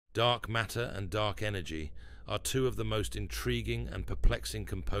Dark matter and dark energy are two of the most intriguing and perplexing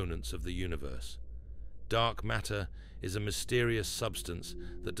components of the universe. Dark matter is a mysterious substance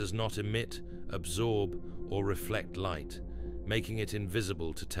that does not emit, absorb, or reflect light, making it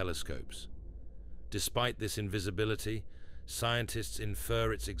invisible to telescopes. Despite this invisibility, scientists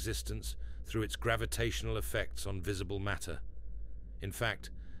infer its existence through its gravitational effects on visible matter. In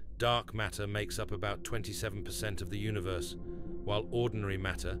fact, dark matter makes up about 27% of the universe, while ordinary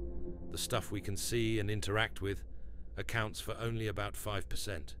matter, the stuff we can see and interact with, accounts for only about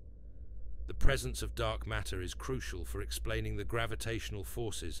 5%. The presence of dark matter is crucial for explaining the gravitational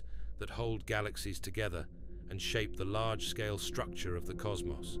forces that hold galaxies together and shape the large-scale structure of the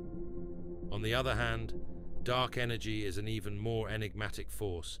cosmos. On the other hand, dark energy is an even more enigmatic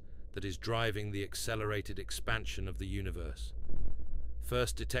force that is driving the accelerated expansion of the universe.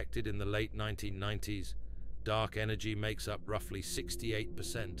 First detected in the late 1990s, dark energy makes up roughly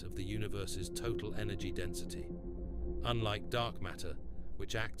 68% of the universe's total energy density. Unlike dark matter,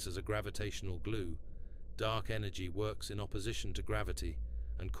 which acts as a gravitational glue, dark energy works in opposition to gravity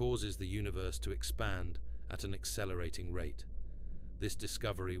and causes the universe to expand at an accelerating rate. This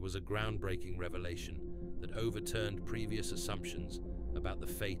discovery was a groundbreaking revelation that overturned previous assumptions about the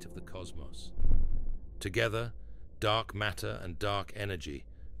fate of the cosmos. Together, dark matter and dark energy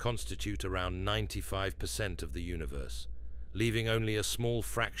constitute around 95% of the universe, leaving only a small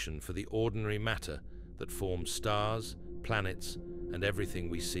fraction for the ordinary matter that forms stars, planets, and everything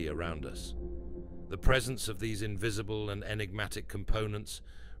we see around us. The presence of these invisible and enigmatic components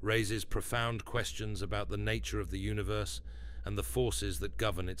raises profound questions about the nature of the universe and the forces that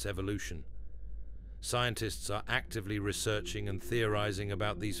govern its evolution. Scientists are actively researching and theorizing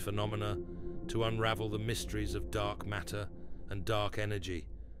about these phenomena to unravel the mysteries of dark matter and dark energy,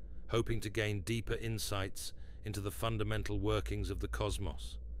 hoping to gain deeper insights into the fundamental workings of the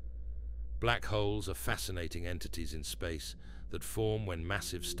cosmos. Black holes are fascinating entities in space that form when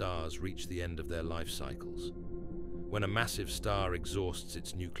massive stars reach the end of their life cycles. When a massive star exhausts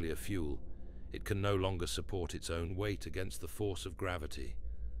its nuclear fuel, it can no longer support its own weight against the force of gravity.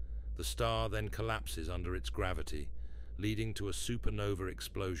 The star then collapses under its gravity, leading to a supernova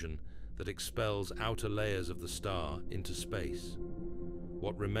explosion that expels outer layers of the star into space.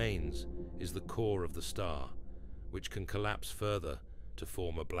 What remains is the core of the star, which can collapse further to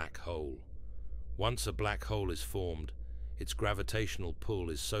form a black hole. Once a black hole is formed, its gravitational pull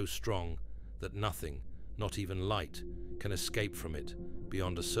is so strong that nothing, not even light, can escape from it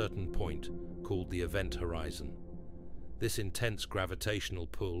beyond a certain point called the event horizon. This intense gravitational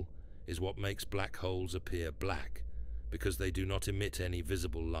pull is what makes black holes appear black, because they do not emit any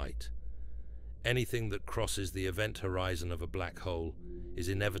visible light. Anything that crosses the event horizon of a black hole is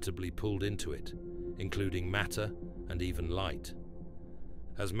inevitably pulled into it, including matter and even light.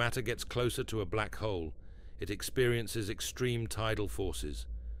 As matter gets closer to a black hole, it experiences extreme tidal forces,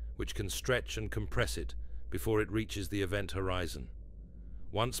 which can stretch and compress it before it reaches the event horizon.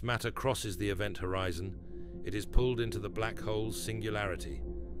 Once matter crosses the event horizon, it is pulled into the black hole's singularity,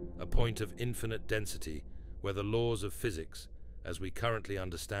 a point of infinite density where the laws of physics, as we currently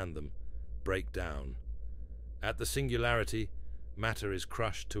understand them, break down. At the singularity, matter is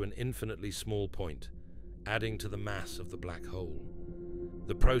crushed to an infinitely small point, adding to the mass of the black hole.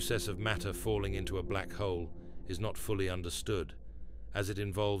 The process of matter falling into a black hole is not fully understood, as it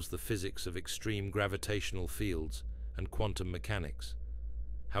involves the physics of extreme gravitational fields and quantum mechanics.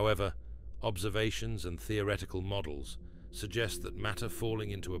 However, observations and theoretical models suggest that matter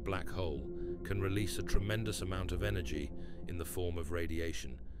falling into a black hole can release a tremendous amount of energy in the form of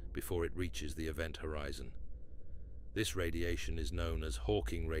radiation before it reaches the event horizon. This radiation is known as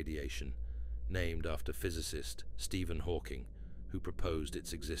Hawking radiation, named after physicist Stephen Hawking, who proposed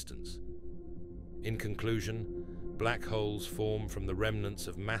its existence. In conclusion, black holes form from the remnants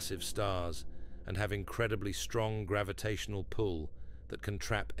of massive stars and have incredibly strong gravitational pull that can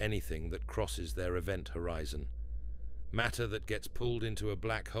trap anything that crosses their event horizon. Matter that gets pulled into a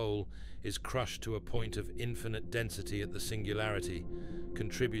black hole is crushed to a point of infinite density at the singularity,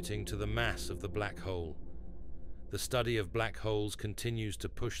 contributing to the mass of the black hole. The study of black holes continues to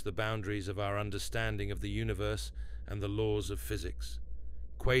push the boundaries of our understanding of the universe and the laws of physics.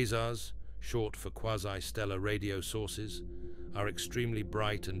 Quasars, short for quasi-stellar radio sources, are extremely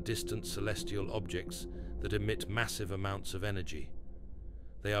bright and distant celestial objects that emit massive amounts of energy.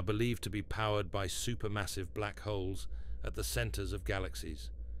 They are believed to be powered by supermassive black holes at the centers of galaxies.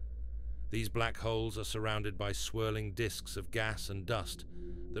 These black holes are surrounded by swirling disks of gas and dust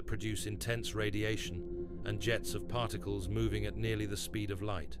that produce intense radiation and jets of particles moving at nearly the speed of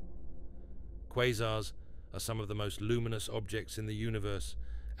light. Quasars are some of the most luminous objects in the universe,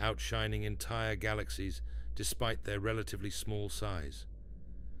 outshining entire galaxies despite their relatively small size.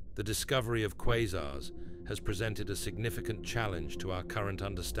 The discovery of quasars has presented a significant challenge to our current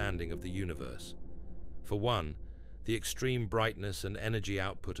understanding of the universe. For one, the extreme brightness and energy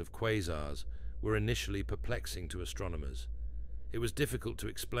output of quasars were initially perplexing to astronomers. It was difficult to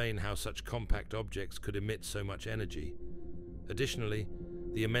explain how such compact objects could emit so much energy. Additionally,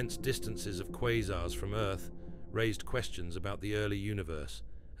 the immense distances of quasars from Earth raised questions about the early universe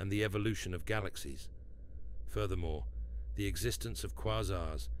and the evolution of galaxies. Furthermore, the existence of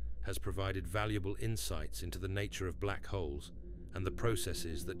quasars has provided valuable insights into the nature of black holes and the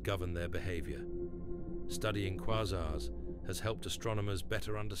processes that govern their behavior. Studying quasars has helped astronomers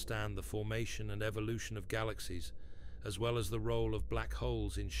better understand the formation and evolution of galaxies, as well as the role of black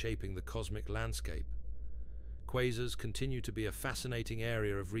holes in shaping the cosmic landscape. Quasars continue to be a fascinating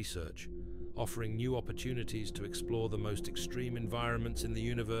area of research, offering new opportunities to explore the most extreme environments in the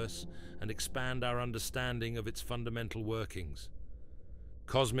universe and expand our understanding of its fundamental workings.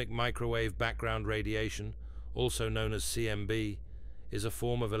 Cosmic microwave background radiation, also known as CMB, is a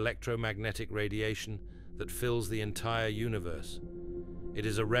form of electromagnetic radiation that fills the entire universe. It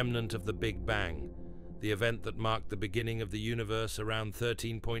is a remnant of the Big Bang, the event that marked the beginning of the universe around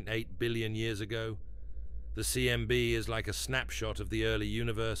 13.8 billion years ago. The CMB is like a snapshot of the early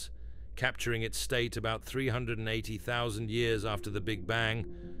universe, capturing its state about 380,000 years after the Big Bang,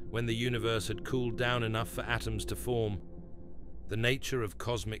 when the universe had cooled down enough for atoms to form. The nature of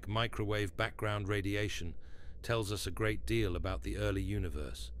cosmic microwave background radiation tells us a great deal about the early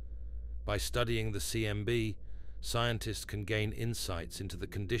universe. By studying the CMB, scientists can gain insights into the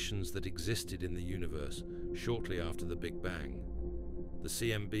conditions that existed in the universe shortly after the Big Bang. The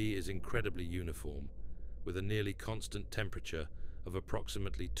CMB is incredibly uniform, with a nearly constant temperature of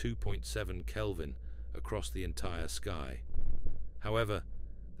approximately 2.7 Kelvin across the entire sky. However,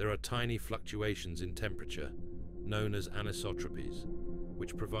 there are tiny fluctuations in temperature, known as anisotropies,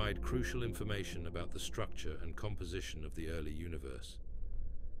 which provide crucial information about the structure and composition of the early universe.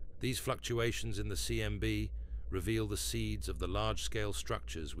 These fluctuations in the CMB reveal the seeds of the large-scale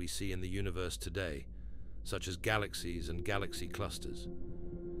structures we see in the universe today, such as galaxies and galaxy clusters.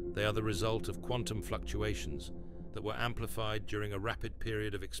 They are the result of quantum fluctuations that were amplified during a rapid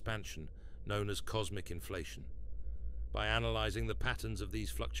period of expansion known as cosmic inflation. By analyzing the patterns of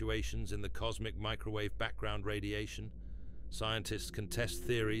these fluctuations in the cosmic microwave background radiation, scientists can test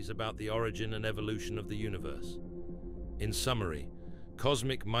theories about the origin and evolution of the universe. In summary,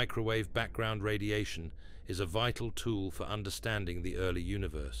 cosmic microwave background radiation is a vital tool for understanding the early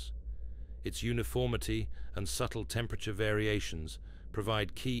universe. Its uniformity and subtle temperature variations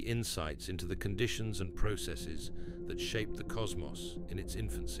provide key insights into the conditions and processes that shaped the cosmos in its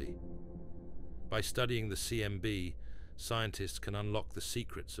infancy. By studying the CMB, scientists can unlock the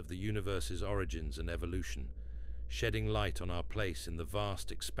secrets of the universe's origins and evolution, shedding light on our place in the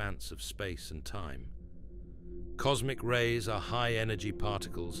vast expanse of space and time. Cosmic rays are high-energy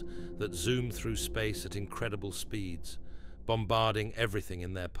particles that zoom through space at incredible speeds, bombarding everything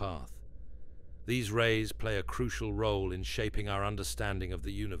in their path. These rays play a crucial role in shaping our understanding of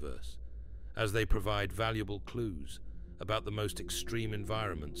the universe, as they provide valuable clues about the most extreme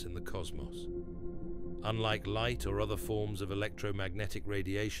environments in the cosmos. Unlike light or other forms of electromagnetic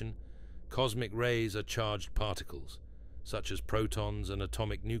radiation, cosmic rays are charged particles, such as protons and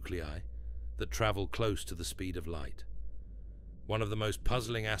atomic nuclei, that travel close to the speed of light. One of the most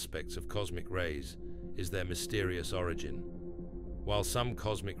puzzling aspects of cosmic rays is their mysterious origin. While some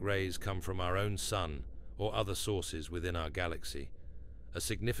cosmic rays come from our own sun or other sources within our galaxy, a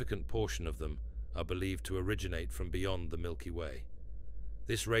significant portion of them are believed to originate from beyond the Milky Way.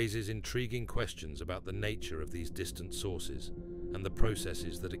 This raises intriguing questions about the nature of these distant sources and the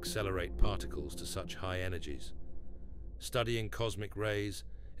processes that accelerate particles to such high energies. Studying cosmic rays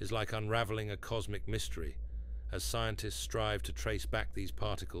is like unraveling a cosmic mystery, as scientists strive to trace back these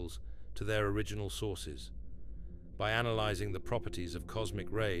particles to their original sources. By analyzing the properties of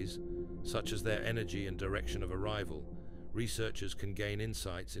cosmic rays, such as their energy and direction of arrival, researchers can gain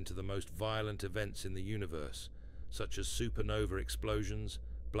insights into the most violent events in the universe, such as supernova explosions,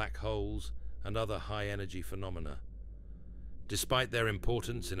 black holes, and other high-energy phenomena. Despite their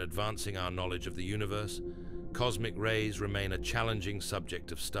importance in advancing our knowledge of the universe, cosmic rays remain a challenging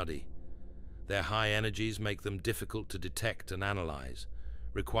subject of study. Their high energies make them difficult to detect and analyze,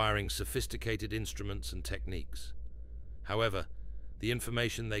 requiring sophisticated instruments and techniques. However, the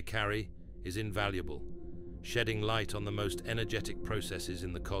information they carry is invaluable, shedding light on the most energetic processes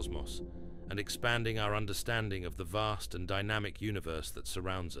in the cosmos and expanding our understanding of the vast and dynamic universe that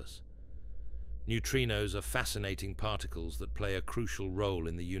surrounds us. Neutrinos are fascinating particles that play a crucial role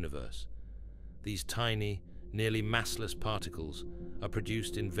in the universe. These tiny, nearly massless particles are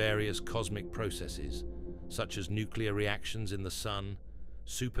produced in various cosmic processes, such as nuclear reactions in the Sun,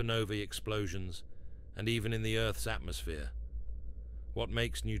 supernovae explosions, and even in the Earth's atmosphere. What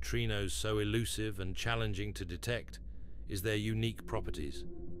makes neutrinos so elusive and challenging to detect is their unique properties.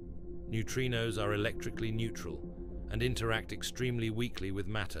 Neutrinos are electrically neutral and interact extremely weakly with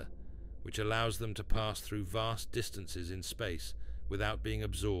matter, which allows them to pass through vast distances in space without being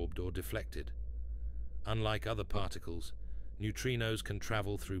absorbed or deflected. Unlike other particles, neutrinos can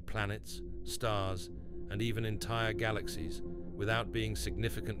travel through planets, stars, and even entire galaxies without being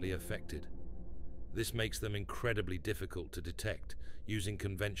significantly affected. This makes them incredibly difficult to detect using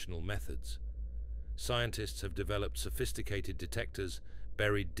conventional methods. Scientists have developed sophisticated detectors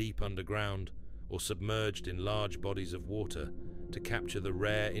buried deep underground or submerged in large bodies of water to capture the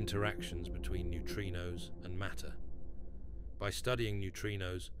rare interactions between neutrinos and matter. By studying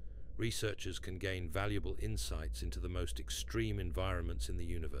neutrinos, researchers can gain valuable insights into the most extreme environments in the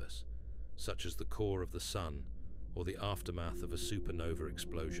universe, such as the core of the Sun or the aftermath of a supernova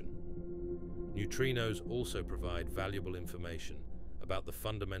explosion. Neutrinos also provide valuable information about the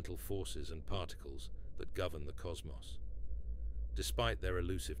fundamental forces and particles that govern the cosmos. Despite their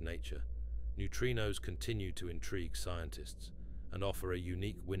elusive nature, neutrinos continue to intrigue scientists and offer a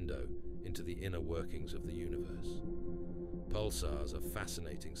unique window into the inner workings of the universe. Pulsars are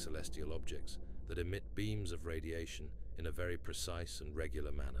fascinating celestial objects that emit beams of radiation in a very precise and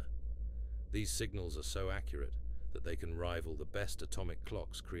regular manner. These signals are so accurate that they can rival the best atomic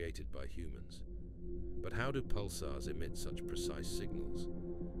clocks created by humans. But how do pulsars emit such precise signals,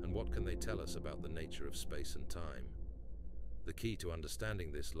 and what can they tell us about the nature of space and time? The key to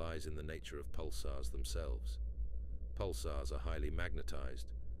understanding this lies in the nature of pulsars themselves. Pulsars are highly magnetized,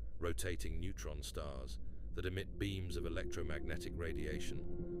 rotating neutron stars that emit beams of electromagnetic radiation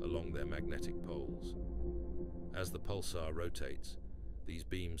along their magnetic poles. As the pulsar rotates, these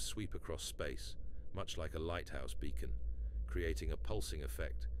beams sweep across space, much like a lighthouse beacon, creating a pulsing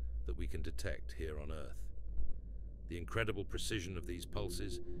effect that we can detect here on Earth. The incredible precision of these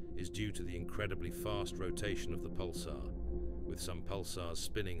pulses is due to the incredibly fast rotation of the pulsar, with some pulsars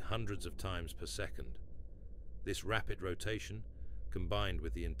spinning hundreds of times per second. This rapid rotation, combined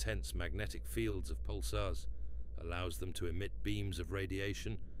with the intense magnetic fields of pulsars, allows them to emit beams of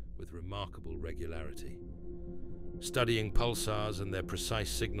radiation with remarkable regularity. Studying pulsars and their precise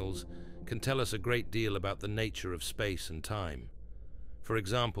signals can tell us a great deal about the nature of space and time. For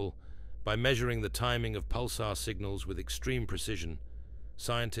example, by measuring the timing of pulsar signals with extreme precision,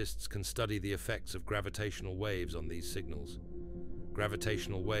 scientists can study the effects of gravitational waves on these signals.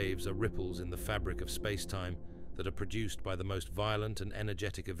 Gravitational waves are ripples in the fabric of space-time that are produced by the most violent and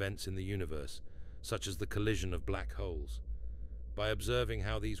energetic events in the universe, such as the collision of black holes. By observing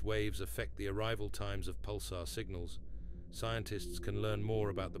how these waves affect the arrival times of pulsar signals, scientists can learn more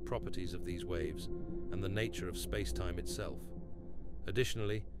about the properties of these waves and the nature of space-time itself.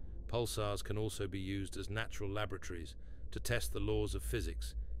 Additionally, pulsars can also be used as natural laboratories to test the laws of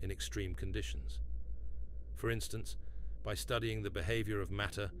physics in extreme conditions. For instance, by studying the behavior of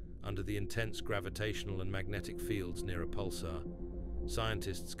matter under the intense gravitational and magnetic fields near a pulsar,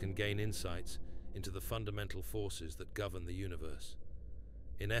 scientists can gain insights into the fundamental forces that govern the universe.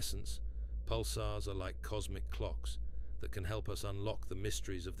 In essence, pulsars are like cosmic clocks that can help us unlock the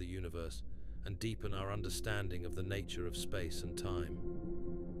mysteries of the universe and deepen our understanding of the nature of space and time.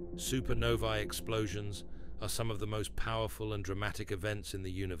 Supernovae explosions are some of the most powerful and dramatic events in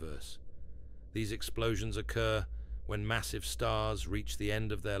the universe. These explosions occur when massive stars reach the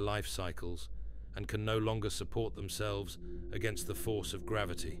end of their life cycles and can no longer support themselves against the force of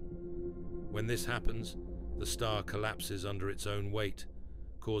gravity. When this happens, the star collapses under its own weight,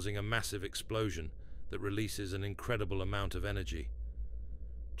 causing a massive explosion that releases an incredible amount of energy.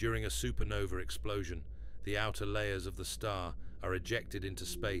 During a supernova explosion, the outer layers of the star are ejected into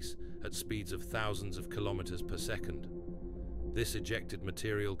space at speeds of thousands of kilometers per second. This ejected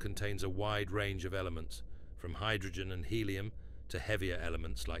material contains a wide range of elements, from hydrogen and helium to heavier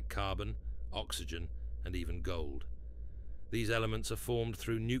elements like carbon, oxygen, and even gold. These elements are formed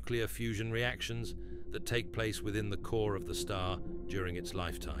through nuclear fusion reactions that take place within the core of the star during its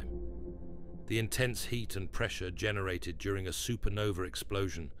lifetime. The intense heat and pressure generated during a supernova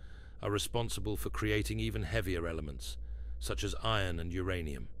explosion are responsible for creating even heavier elements, such as iron and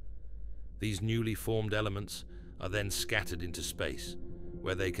uranium. These newly formed elements are then scattered into space,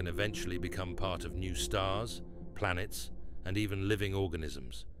 where they can eventually become part of new stars, planets, and even living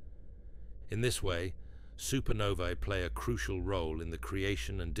organisms. In this way, Supernovae play a crucial role in the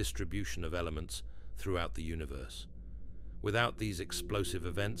creation and distribution of elements throughout the universe. Without these explosive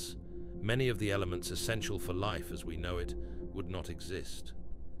events, many of the elements essential for life as we know it would not exist.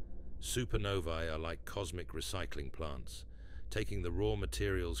 Supernovae are like cosmic recycling plants, taking the raw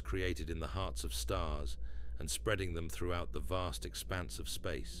materials created in the hearts of stars and spreading them throughout the vast expanse of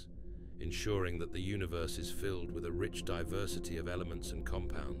space, ensuring that the universe is filled with a rich diversity of elements and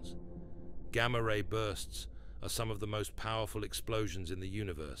compounds. Gamma-ray bursts are some of the most powerful explosions in the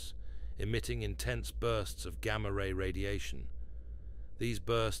universe, emitting intense bursts of gamma-ray radiation. These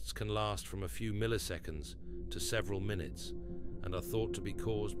bursts can last from a few milliseconds to several minutes and are thought to be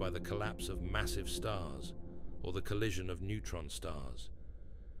caused by the collapse of massive stars or the collision of neutron stars.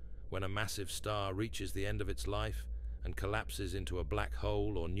 When a massive star reaches the end of its life and collapses into a black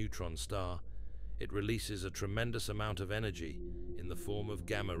hole or neutron star, it releases a tremendous amount of energy in the form of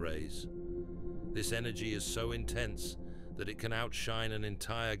gamma rays. This energy is so intense that it can outshine an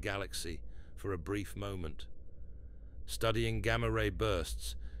entire galaxy for a brief moment. Studying gamma-ray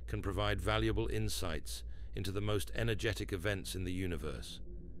bursts can provide valuable insights into the most energetic events in the universe.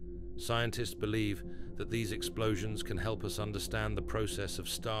 Scientists believe that these explosions can help us understand the process of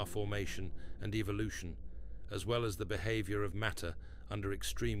star formation and evolution, as well as the behavior of matter under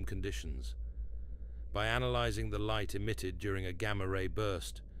extreme conditions. By analyzing the light emitted during a gamma-ray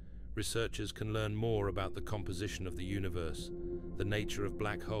burst, researchers can learn more about the composition of the universe, the nature of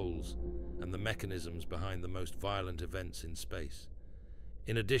black holes, and the mechanisms behind the most violent events in space.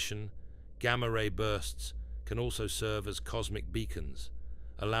 In addition, gamma-ray bursts can also serve as cosmic beacons,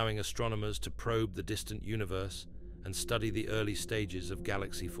 allowing astronomers to probe the distant universe and study the early stages of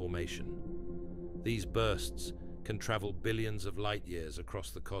galaxy formation. These bursts can travel billions of light years across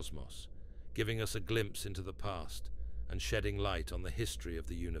the cosmos, giving us a glimpse into the past and shedding light on the history of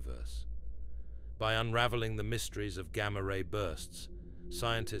the universe. By unraveling the mysteries of gamma-ray bursts,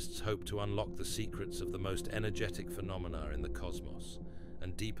 scientists hope to unlock the secrets of the most energetic phenomena in the cosmos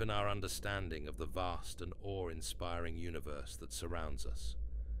and deepen our understanding of the vast and awe-inspiring universe that surrounds us.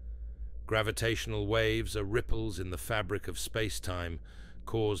 Gravitational waves are ripples in the fabric of space-time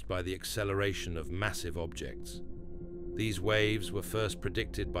caused by the acceleration of massive objects. These waves were first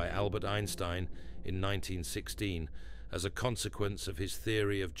predicted by Albert Einstein in 1916 as a consequence of his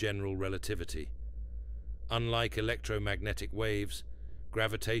theory of general relativity. Unlike electromagnetic waves,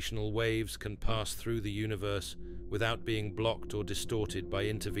 gravitational waves can pass through the universe without being blocked or distorted by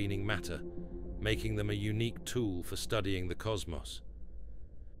intervening matter, making them a unique tool for studying the cosmos.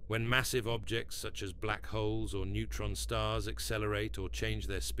 When massive objects such as black holes or neutron stars accelerate or change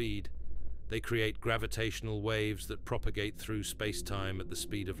their speed, they create gravitational waves that propagate through space-time at the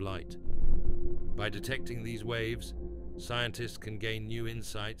speed of light. By detecting these waves, scientists can gain new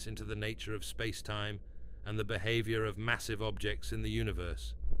insights into the nature of space-time and the behavior of massive objects in the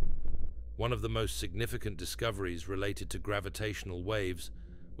universe. One of the most significant discoveries related to gravitational waves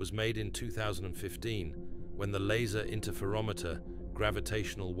was made in 2015 when the Laser Interferometer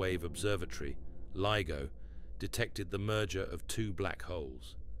Gravitational Wave Observatory, LIGO, detected the merger of two black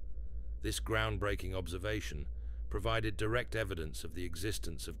holes. This groundbreaking observation provided direct evidence of the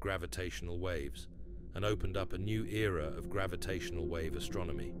existence of gravitational waves and opened up a new era of gravitational wave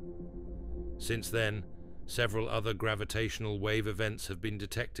astronomy. Since then, several other gravitational wave events have been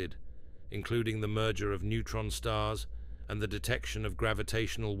detected, including the merger of neutron stars and the detection of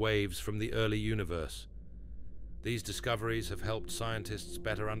gravitational waves from the early universe. These discoveries have helped scientists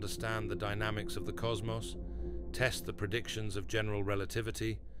better understand the dynamics of the cosmos, test the predictions of general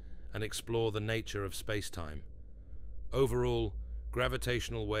relativity, and explore the nature of space-time. Overall,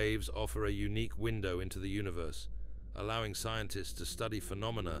 gravitational waves offer a unique window into the universe, allowing scientists to study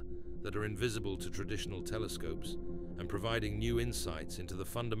phenomena that are invisible to traditional telescopes and providing new insights into the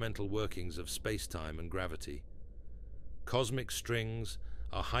fundamental workings of space-time and gravity. Cosmic strings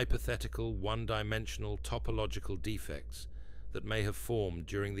are hypothetical, one-dimensional topological defects that may have formed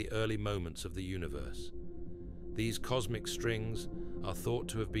during the early moments of the universe. These cosmic strings are thought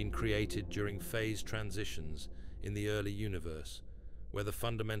to have been created during phase transitions in the early universe, where the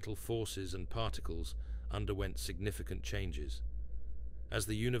fundamental forces and particles underwent significant changes. As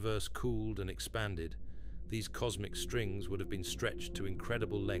the universe cooled and expanded, these cosmic strings would have been stretched to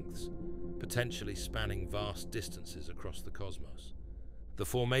incredible lengths, potentially spanning vast distances across the cosmos. The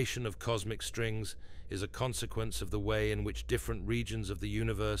formation of cosmic strings is a consequence of the way in which different regions of the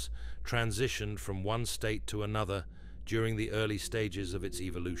universe transitioned from one state to another during the early stages of its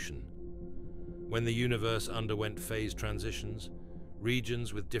evolution. When the universe underwent phase transitions,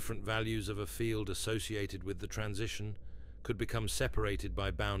 regions with different values of a field associated with the transition could become separated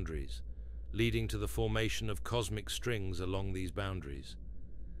by boundaries, leading to the formation of cosmic strings along these boundaries.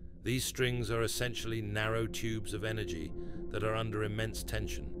 These strings are essentially narrow tubes of energy that are under immense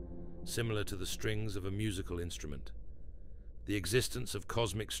tension, similar to the strings of a musical instrument. The existence of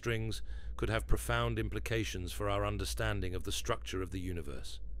cosmic strings could have profound implications for our understanding of the structure of the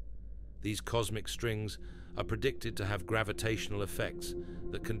universe. These cosmic strings are predicted to have gravitational effects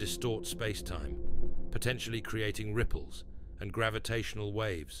that can distort space-time, potentially creating ripples and gravitational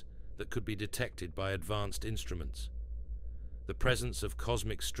waves that could be detected by advanced instruments. The presence of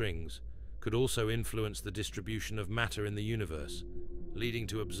cosmic strings could also influence the distribution of matter in the universe, leading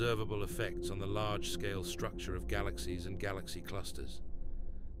to observable effects on the large-scale structure of galaxies and galaxy clusters.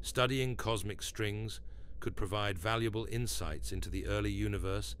 Studying cosmic strings could provide valuable insights into the early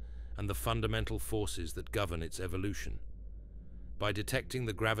universe and the fundamental forces that govern its evolution. By detecting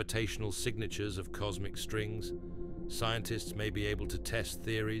the gravitational signatures of cosmic strings, scientists may be able to test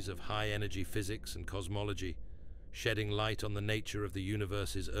theories of high-energy physics and cosmology, shedding light on the nature of the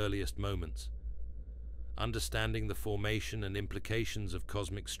universe's earliest moments. Understanding the formation and implications of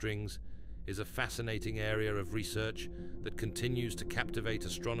cosmic strings is a fascinating area of research that continues to captivate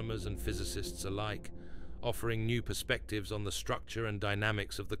astronomers and physicists alike, offering new perspectives on the structure and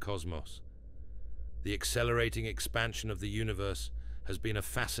dynamics of the cosmos. The accelerating expansion of the universe has been a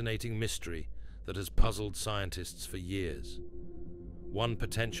fascinating mystery that has puzzled scientists for years. One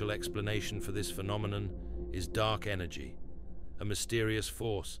potential explanation for this phenomenon is dark energy, a mysterious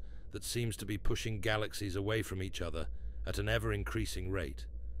force that seems to be pushing galaxies away from each other at an ever-increasing rate.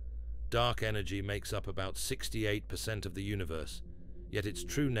 Dark energy makes up about 68% of the universe, yet its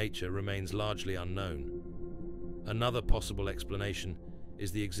true nature remains largely unknown. Another possible explanation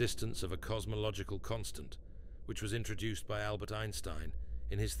is the existence of a cosmological constant, which was introduced by Albert Einstein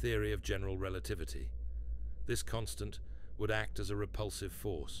in his theory of general relativity. This constant would act as a repulsive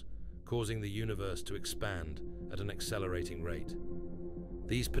force, causing the universe to expand at an accelerating rate.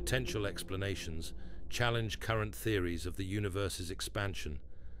 These potential explanations challenge current theories of the universe's expansion,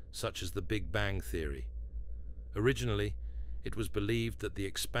 such as the Big Bang theory. Originally, it was believed that the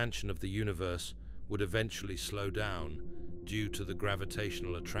expansion of the universe would eventually slow down due to the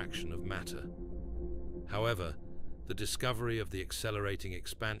gravitational attraction of matter. However, the discovery of the accelerating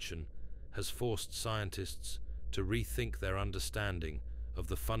expansion has forced scientists to rethink their understanding of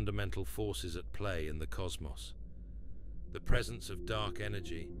the fundamental forces at play in the cosmos. The presence of dark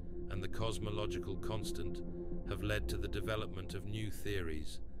energy and the cosmological constant have led to the development of new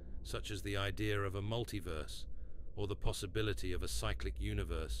theories, such as the idea of a multiverse or the possibility of a cyclic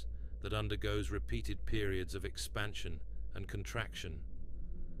universe that undergoes repeated periods of expansion and contraction.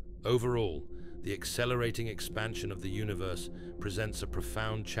 Overall, the accelerating expansion of the universe presents a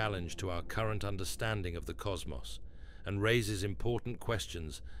profound challenge to our current understanding of the cosmos and raises important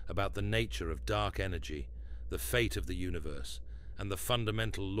questions about the nature of dark energy, the fate of the universe, and the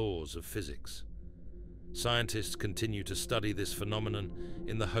fundamental laws of physics. Scientists continue to study this phenomenon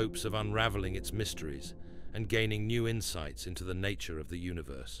in the hopes of unraveling its mysteries and gaining new insights into the nature of the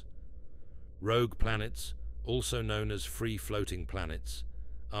universe. Rogue planets, also known as free-floating planets,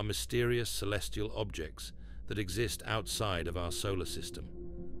 are mysterious celestial objects that exist outside of our solar system.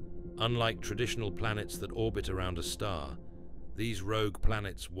 Unlike traditional planets that orbit around a star, these rogue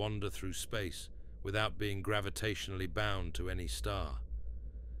planets wander through space without being gravitationally bound to any star.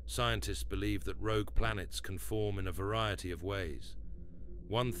 Scientists believe that rogue planets can form in a variety of ways.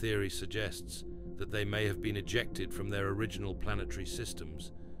 One theory suggests that they may have been ejected from their original planetary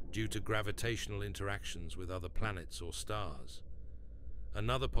systems due to gravitational interactions with other planets or stars.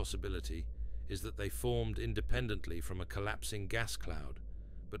 Another possibility is that they formed independently from a collapsing gas cloud,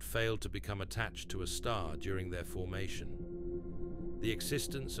 but failed to become attached to a star during their formation. The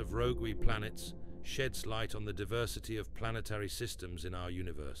existence of rogue planets sheds light on the diversity of planetary systems in our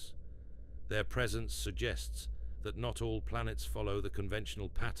universe. Their presence suggests that not all planets follow the conventional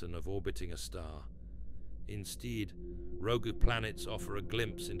pattern of orbiting a star. Instead, rogue planets offer a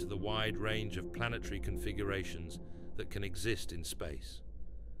glimpse into the wide range of planetary configurations that can exist in space.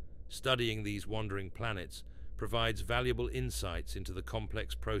 Studying these wandering planets provides valuable insights into the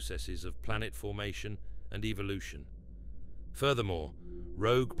complex processes of planet formation and evolution. Furthermore,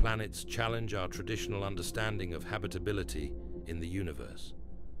 rogue planets challenge our traditional understanding of habitability in the universe.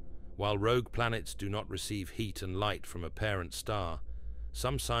 While rogue planets do not receive heat and light from a parent star,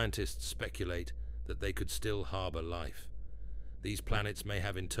 some scientists speculate that they could still harbor life. These planets may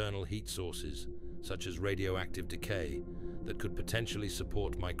have internal heat sources, such as radioactive decay, that could potentially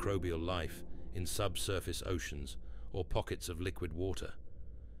support microbial life in subsurface oceans or pockets of liquid water.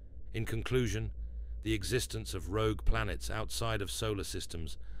 In conclusion, the existence of rogue planets outside of solar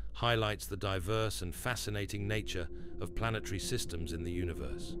systems highlights the diverse and fascinating nature of planetary systems in the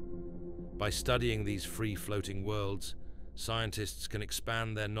universe. By studying these free-floating worlds, scientists can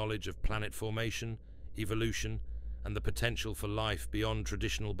expand their knowledge of planet formation, evolution, and the potential for life beyond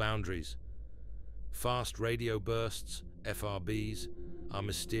traditional boundaries. Fast radio bursts, FRBs, are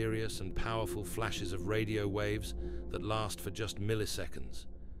mysterious and powerful flashes of radio waves that last for just milliseconds.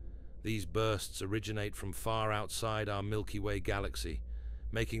 These bursts originate from far outside our Milky Way galaxy,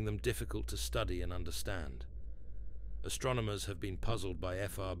 making them difficult to study and understand. Astronomers have been puzzled by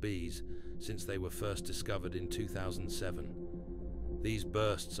FRBs since they were first discovered in 2007. These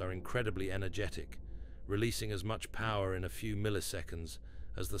bursts are incredibly energetic, releasing as much power in a few milliseconds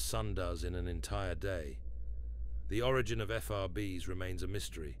as the Sun does in an entire day. The origin of FRBs remains a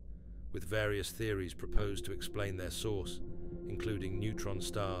mystery, with various theories proposed to explain their source, including neutron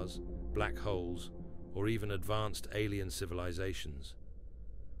stars, black holes, or even advanced alien civilizations.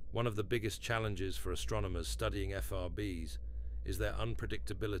 One of the biggest challenges for astronomers studying FRBs is their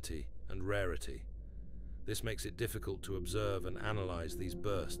unpredictability and rarity. This makes it difficult to observe and analyze these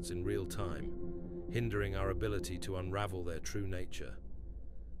bursts in real time, hindering our ability to unravel their true nature.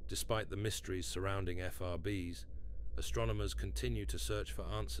 Despite the mysteries surrounding FRBs, astronomers continue to search for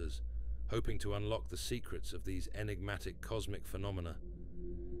answers, hoping to unlock the secrets of these enigmatic cosmic phenomena.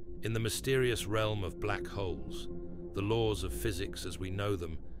 In the mysterious realm of black holes, the laws of physics as we know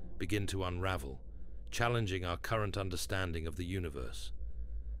them begin to unravel, challenging our current understanding of the universe.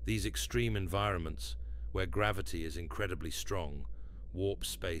 These extreme environments, where gravity is incredibly strong, warp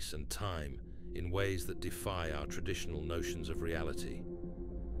space and time in ways that defy our traditional notions of reality.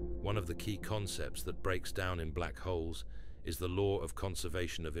 One of the key concepts that breaks down in black holes is the law of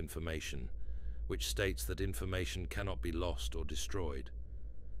conservation of information, which states that information cannot be lost or destroyed.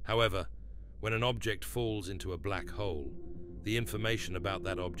 However, when an object falls into a black hole, the information about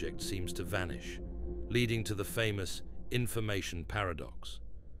that object seems to vanish, leading to the famous information paradox.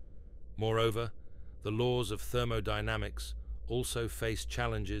 Moreover, the laws of thermodynamics also face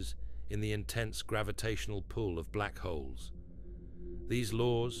challenges in the intense gravitational pull of black holes. These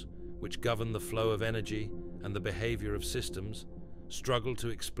laws, which govern the flow of energy and the behavior of systems, struggle to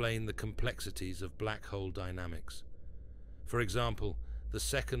explain the complexities of black hole dynamics. For example, the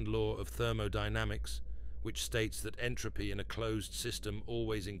second law of thermodynamics, which states that entropy in a closed system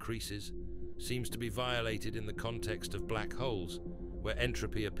always increases, seems to be violated in the context of black holes, where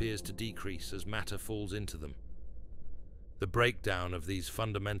entropy appears to decrease as matter falls into them. The breakdown of these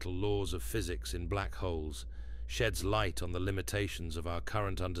fundamental laws of physics in black holes sheds light on the limitations of our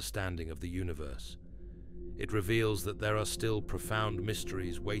current understanding of the universe. It reveals that there are still profound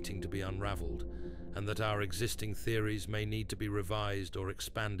mysteries waiting to be unraveled, and that our existing theories may need to be revised or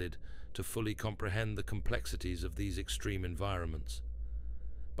expanded to fully comprehend the complexities of these extreme environments.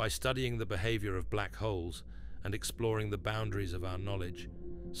 By studying the behavior of black holes and exploring the boundaries of our knowledge,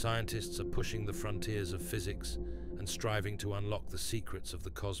 scientists are pushing the frontiers of physics and striving to unlock the secrets of the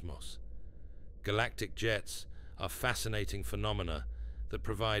cosmos. Galactic jets are fascinating phenomena that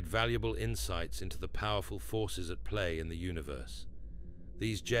provide valuable insights into the powerful forces at play in the universe.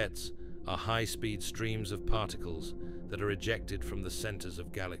 These jets are high-speed streams of particles that are ejected from the centers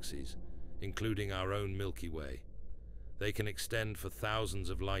of galaxies, including our own Milky Way. They can extend for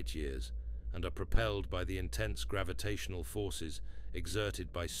thousands of light years and are propelled by the intense gravitational forces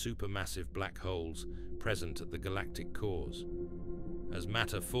exerted by supermassive black holes present at the galactic cores. As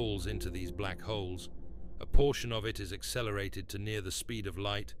matter falls into these black holes, a portion of it is accelerated to near the speed of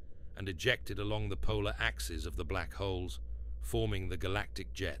light and ejected along the polar axes of the black holes, forming the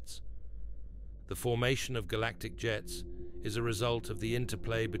galactic jets. The formation of galactic jets is a result of the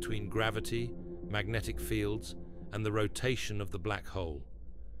interplay between gravity, magnetic fields, and the rotation of the black hole.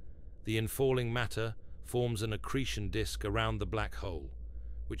 The infalling matter forms an accretion disk around the black hole,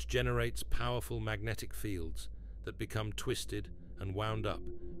 which generates powerful magnetic fields that become twisted and wound up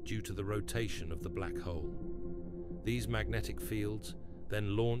due to the rotation of the black hole. These magnetic fields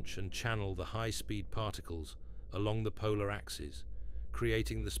then launch and channel the high-speed particles along the polar axes,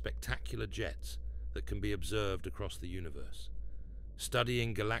 creating the spectacular jets that can be observed across the universe.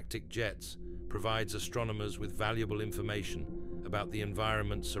 Studying galactic jets provides astronomers with valuable information about the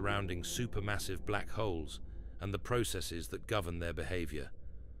environment surrounding supermassive black holes and the processes that govern their behavior.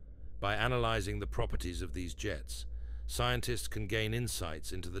 By analyzing the properties of these jets, scientists can gain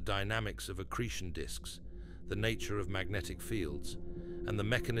insights into the dynamics of accretion disks, the nature of magnetic fields, and the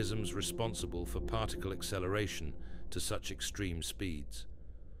mechanisms responsible for particle acceleration to such extreme speeds.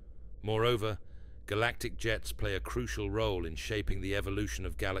 Moreover, galactic jets play a crucial role in shaping the evolution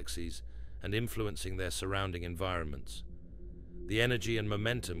of galaxies and influencing their surrounding environments. The energy and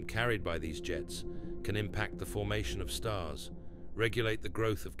momentum carried by these jets can impact the formation of stars, regulate the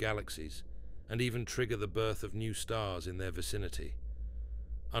growth of galaxies, and even trigger the birth of new stars in their vicinity.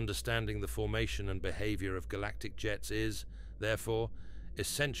 Understanding the formation and behavior of galactic jets is, therefore,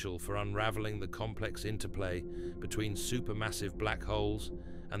 essential for unraveling the complex interplay between supermassive black holes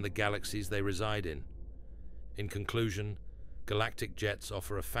and the galaxies they reside in. In conclusion, galactic jets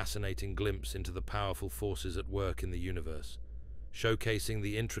offer a fascinating glimpse into the powerful forces at work in the universe, showcasing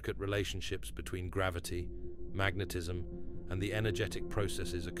the intricate relationships between gravity, magnetism, and the energetic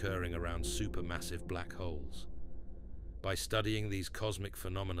processes occurring around supermassive black holes. By studying these cosmic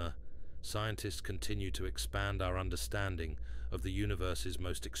phenomena, scientists continue to expand our understanding of the universe's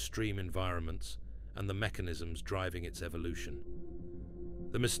most extreme environments and the mechanisms driving its evolution.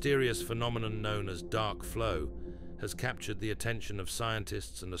 The mysterious phenomenon known as dark flow has captured the attention of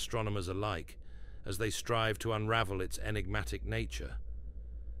scientists and astronomers alike as they strive to unravel its enigmatic nature.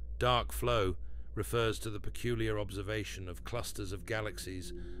 Dark flow refers to the peculiar observation of clusters of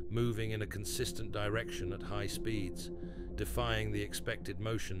galaxies moving in a consistent direction at high speeds, defying the expected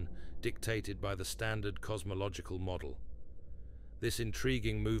motion dictated by the standard cosmological model. This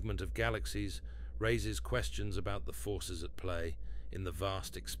intriguing movement of galaxies raises questions about the forces at play in the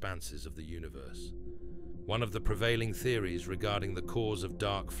vast expanses of the universe. One of the prevailing theories regarding the cause of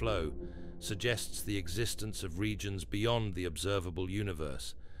dark flow suggests the existence of regions beyond the observable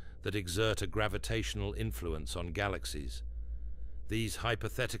universe that exert a gravitational influence on galaxies. These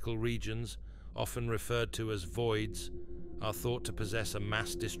hypothetical regions, often referred to as voids, are thought to possess a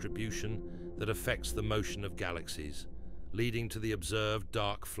mass distribution that affects the motion of galaxies, leading to the observed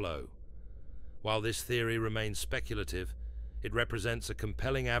dark flow. While this theory remains speculative, it represents a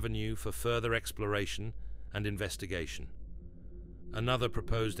compelling avenue for further exploration and investigation. Another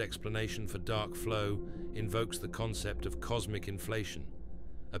proposed explanation for dark flow invokes the concept of cosmic inflation,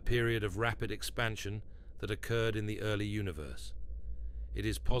 a period of rapid expansion that occurred in the early universe. It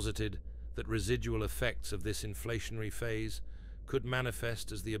is posited that residual effects of this inflationary phase could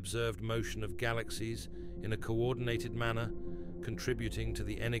manifest as the observed motion of galaxies in a coordinated manner, contributing to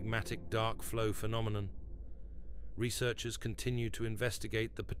the enigmatic dark flow phenomenon. Researchers continue to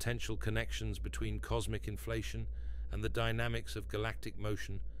investigate the potential connections between cosmic inflation and the dynamics of galactic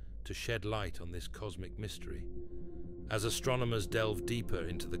motion to shed light on this cosmic mystery. As astronomers delve deeper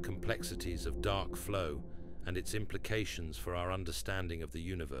into the complexities of dark flow and its implications for our understanding of the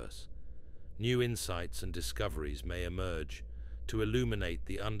universe, new insights and discoveries may emerge to illuminate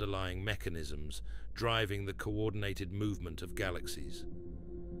the underlying mechanisms driving the coordinated movement of galaxies.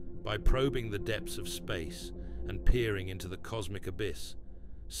 By probing the depths of space and peering into the cosmic abyss,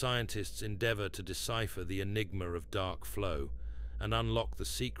 scientists endeavor to decipher the enigma of dark flow and unlock the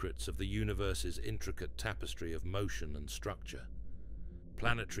secrets of the universe's intricate tapestry of motion and structure.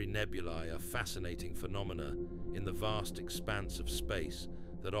 Planetary nebulae are fascinating phenomena in the vast expanse of space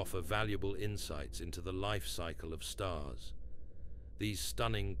that offer valuable insights into the life cycle of stars. These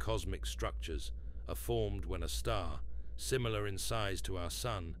stunning cosmic structures are formed when a star, similar in size to our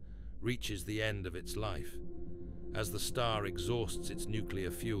Sun, reaches the end of its life. As the star exhausts its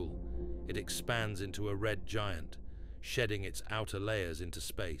nuclear fuel, it expands into a red giant, shedding its outer layers into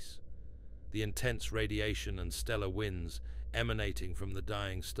space. The intense radiation and stellar winds emanating from the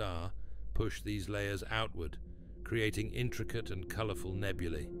dying star push these layers outward, creating intricate and colorful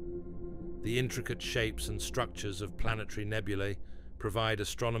nebulae. The intricate shapes and structures of planetary nebulae provide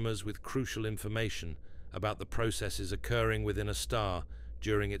astronomers with crucial information about the processes occurring within a star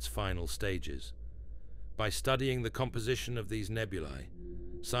during its final stages. By studying the composition of these nebulae,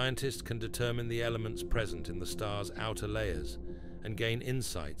 scientists can determine the elements present in the star's outer layers and gain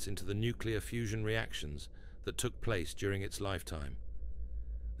insights into the nuclear fusion reactions that took place during its lifetime.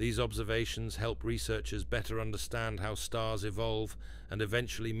 These observations help researchers better understand how stars evolve and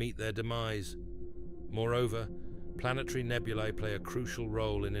eventually meet their demise. Moreover, planetary nebulae play a crucial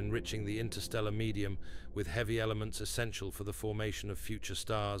role in enriching the interstellar medium with heavy elements essential for the formation of future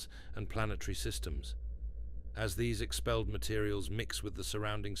stars and planetary systems. As these expelled materials mix with the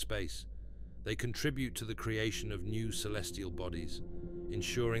surrounding space, they contribute to the creation of new celestial bodies,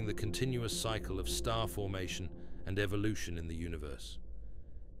 ensuring the continuous cycle of star formation and evolution in the universe.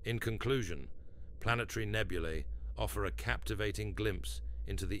 In conclusion, planetary nebulae offer a captivating glimpse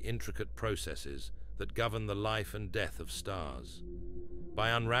into the intricate processes that govern the life and death of stars. By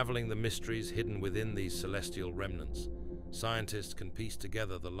unraveling the mysteries hidden within these celestial remnants, scientists can piece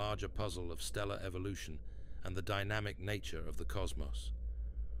together the larger puzzle of stellar evolution and the dynamic nature of the cosmos.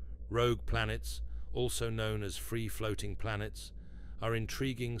 Rogue planets, also known as free-floating planets, are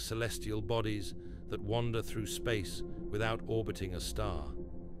intriguing celestial bodies that wander through space without orbiting a star.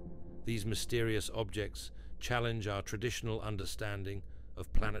 These mysterious objects challenge our traditional understanding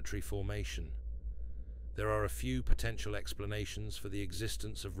of planetary formation. There are a few potential explanations for the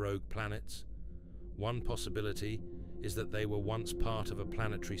existence of rogue planets. One possibility is that they were once part of a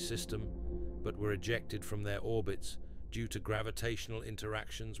planetary system, but were ejected from their orbits due to gravitational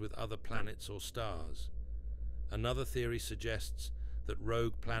interactions with other planets or stars. Another theory suggests that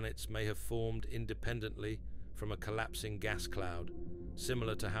rogue planets may have formed independently from a collapsing gas cloud,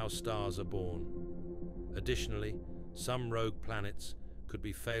 similar to how stars are born. Additionally, some rogue planets could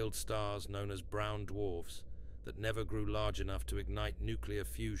be failed stars known as brown dwarfs that never grew large enough to ignite nuclear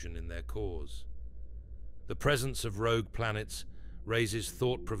fusion in their cores. The presence of rogue planets raises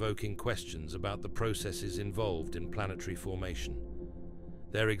thought-provoking questions about the processes involved in planetary formation.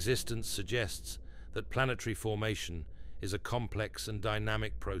 Their existence suggests that planetary formation is a complex and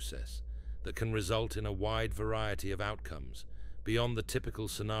dynamic process that can result in a wide variety of outcomes beyond the typical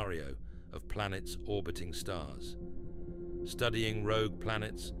scenario of planets orbiting stars. Studying rogue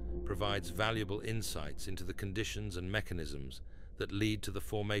planets provides valuable insights into the conditions and mechanisms that lead to the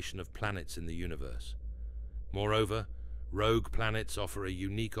formation of planets in the universe. Moreover, rogue planets offer a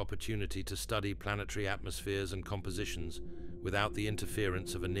unique opportunity to study planetary atmospheres and compositions without the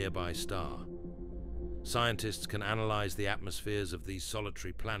interference of a nearby star. Scientists can analyze the atmospheres of these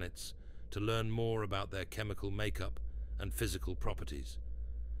solitary planets to learn more about their chemical makeup and physical properties.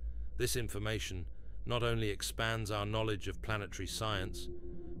 This information not only expands our knowledge of planetary science,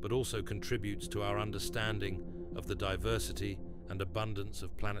 but also contributes to our understanding of the diversity and abundance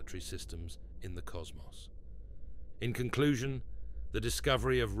of planetary systems in the cosmos. In conclusion, the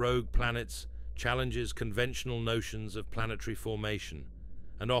discovery of rogue planets challenges conventional notions of planetary formation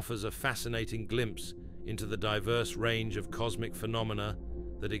and offers a fascinating glimpse into the diverse range of cosmic phenomena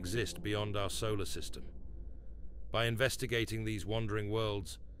that exist beyond our solar system. By investigating these wandering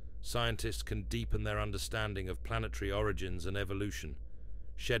worlds, scientists can deepen their understanding of planetary origins and evolution,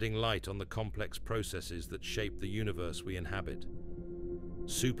 shedding light on the complex processes that shape the universe we inhabit.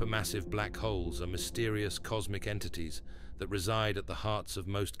 Supermassive black holes are mysterious cosmic entities that reside at the hearts of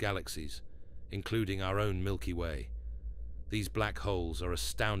most galaxies, including our own Milky Way. These black holes are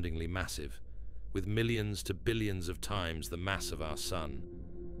astoundingly massive, with millions to billions of times the mass of our Sun.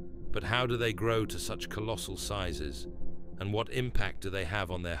 But how do they grow to such colossal sizes, and what impact do they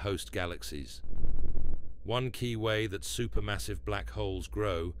have on their host galaxies? One key way that supermassive black holes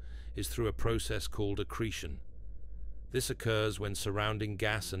grow is through a process called accretion. This occurs when surrounding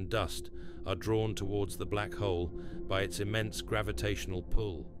gas and dust are drawn towards the black hole by its immense gravitational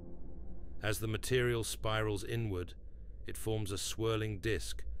pull. As the material spirals inward, it forms a swirling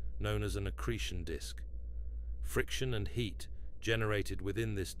disk known as an accretion disk. Friction and heat generated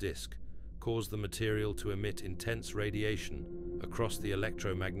within this disk cause the material to emit intense radiation across the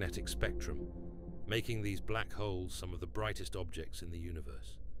electromagnetic spectrum, making these black holes some of the brightest objects in the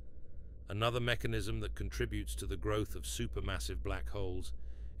universe. Another mechanism that contributes to the growth of supermassive black holes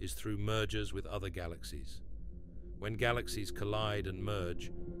is through mergers with other galaxies. When galaxies collide and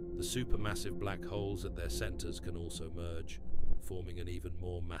merge, the supermassive black holes at their centers can also merge, forming an even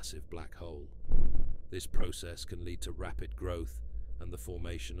more massive black hole. This process can lead to rapid growth and the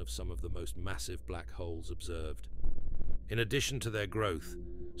formation of some of the most massive black holes observed. In addition to their growth,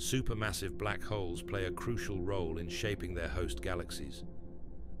 supermassive black holes play a crucial role in shaping their host galaxies.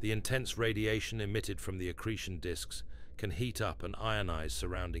 The intense radiation emitted from the accretion disks can heat up and ionize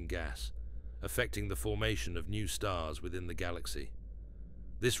surrounding gas, affecting the formation of new stars within the galaxy.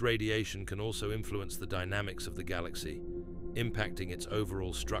 This radiation can also influence the dynamics of the galaxy, impacting its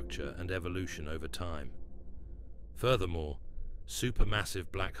overall structure and evolution over time. Furthermore,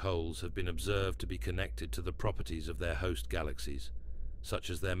 supermassive black holes have been observed to be connected to the properties of their host galaxies, such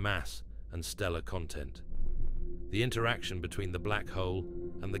as their mass and stellar content. The interaction between the black hole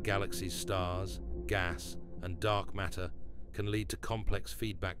and the galaxy's stars, gas, and dark matter can lead to complex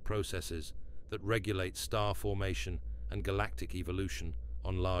feedback processes that regulate star formation and galactic evolution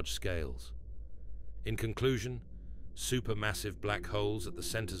on large scales. In conclusion, supermassive black holes at the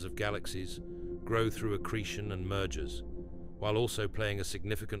centers of galaxies grow through accretion and mergers, while also playing a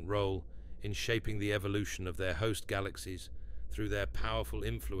significant role in shaping the evolution of their host galaxies through their powerful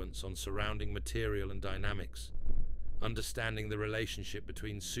influence on surrounding material and dynamics. Understanding the relationship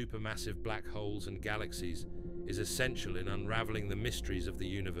between supermassive black holes and galaxies is essential in unraveling the mysteries of the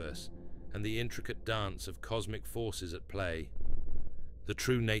universe and the intricate dance of cosmic forces at play. The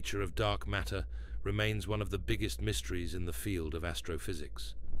true nature of dark matter remains one of the biggest mysteries in the field of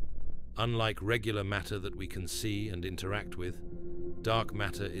astrophysics. Unlike regular matter that we can see and interact with, dark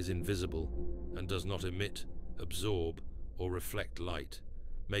matter is invisible, and does not emit, absorb, or reflect light,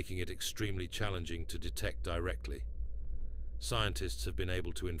 making it extremely challenging to detect directly. Scientists have been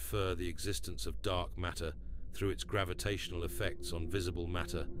able to infer the existence of dark matter through its gravitational effects on visible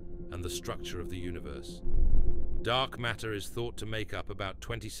matter and the structure of the universe. Dark matter is thought to make up about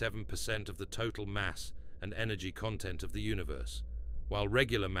 27% of the total mass and energy content of the universe, while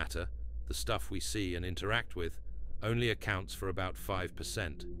regular matter, the stuff we see and interact with, only accounts for about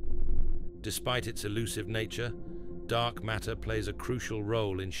 5%. Despite its elusive nature, dark matter plays a crucial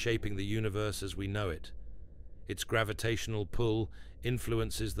role in shaping the universe as we know it. Its gravitational pull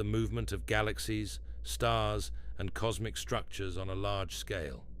influences the movement of galaxies, stars, and cosmic structures on a large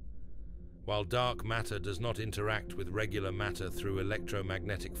scale. While dark matter does not interact with regular matter through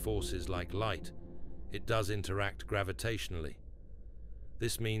electromagnetic forces like light, it does interact gravitationally.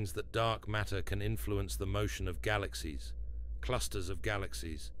 This means that dark matter can influence the motion of galaxies, clusters of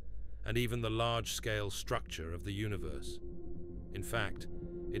galaxies, and even the large-scale structure of the universe. In fact,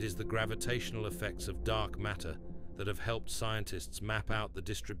 it is the gravitational effects of dark matter that have helped scientists map out the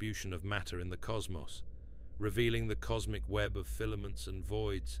distribution of matter in the cosmos, revealing the cosmic web of filaments and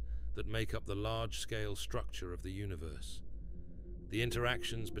voids that make up the large-scale structure of the universe. The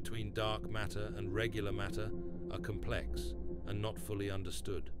interactions between dark matter and regular matter are complex and not fully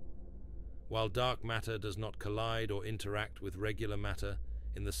understood. While dark matter does not collide or interact with regular matter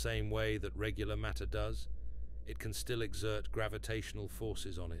in the same way that regular matter does, it can still exert gravitational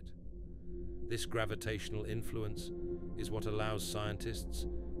forces on it. This gravitational influence is what allows scientists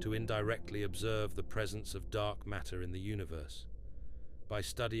to indirectly observe the presence of dark matter in the universe. By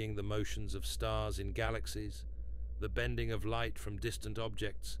studying the motions of stars in galaxies, the bending of light from distant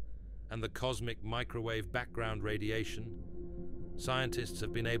objects, and the cosmic microwave background radiation, scientists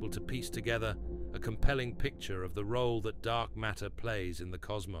have been able to piece together a compelling picture of the role that dark matter plays in the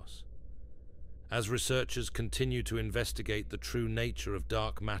cosmos. As researchers continue to investigate the true nature of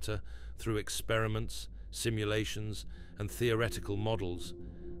dark matter through experiments, simulations, and theoretical models,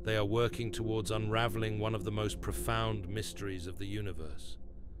 they are working towards unraveling one of the most profound mysteries of the universe.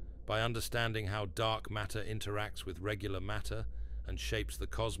 By understanding how dark matter interacts with regular matter and shapes the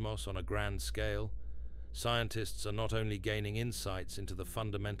cosmos on a grand scale, scientists are not only gaining insights into the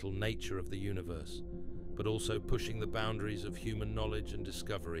fundamental nature of the universe, but also pushing the boundaries of human knowledge and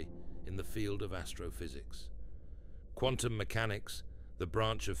discovery in the field of astrophysics. Quantum mechanics, the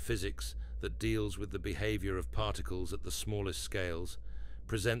branch of physics that deals with the behavior of particles at the smallest scales,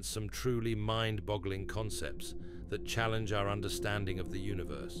 presents some truly mind-boggling concepts that challenge our understanding of the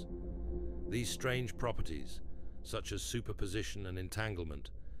universe. These strange properties, such as superposition and entanglement,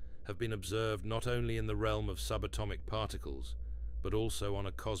 have been observed not only in the realm of subatomic particles, but also on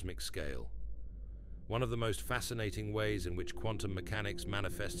a cosmic scale. One of the most fascinating ways in which quantum mechanics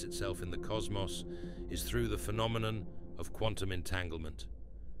manifests itself in the cosmos is through the phenomenon of quantum entanglement.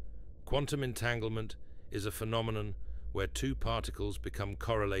 Quantum entanglement is a phenomenon where two particles become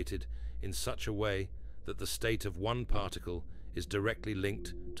correlated in such a way that the state of one particle is directly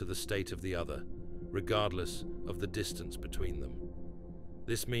linked to the state of the other, regardless of the distance between them.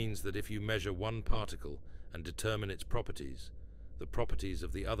 This means that if you measure one particle and determine its properties, the properties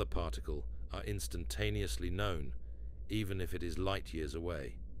of the other particle are instantaneously known, even if it is light years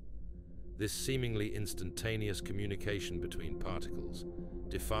away. This seemingly instantaneous communication between particles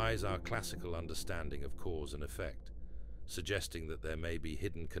defies our classical understanding of cause and effect, suggesting that there may be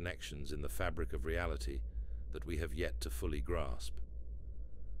hidden connections in the fabric of reality that we have yet to fully grasp.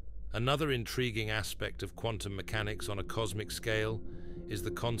 Another intriguing aspect of quantum mechanics on a cosmic scale is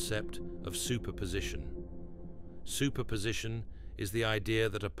the concept of superposition. Superposition is the idea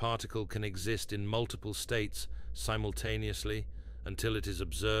that a particle can exist in multiple states simultaneously until it is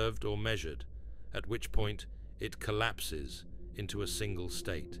observed or measured, at which point it collapses into a single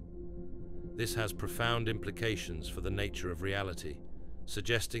state. This has profound implications for the nature of reality,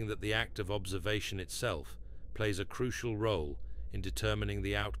 suggesting that the act of observation itself plays a crucial role in determining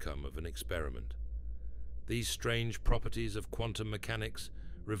the outcome of an experiment. These strange properties of quantum mechanics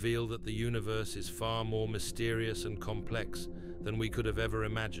reveal that the universe is far more mysterious and complex than we could have ever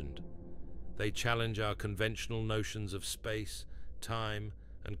imagined. They challenge our conventional notions of space, time,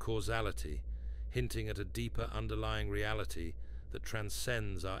 and causality, hinting at a deeper underlying reality that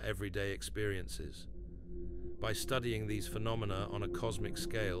transcends our everyday experiences. By studying these phenomena on a cosmic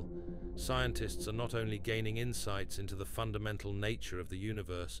scale, scientists are not only gaining insights into the fundamental nature of the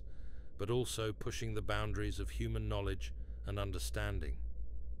universe, but also pushing the boundaries of human knowledge and understanding.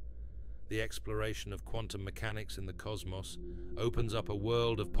 the exploration of quantum mechanics in the cosmos opens up a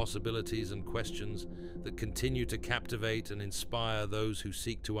world of possibilities and questions that continue to captivate and inspire those who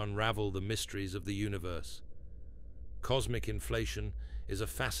seek to unravel the mysteries of the universe. Cosmic inflation is a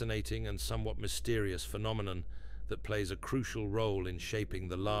fascinating and somewhat mysterious phenomenon that plays a crucial role in shaping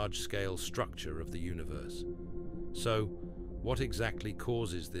the large-scale structure of the universe. So, what exactly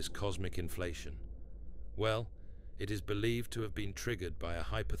causes this cosmic inflation? Well, it is believed to have been triggered by a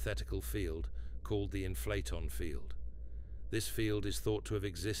hypothetical field called the inflaton field. This field is thought to have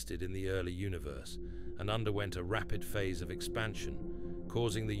existed in the early universe and underwent a rapid phase of expansion,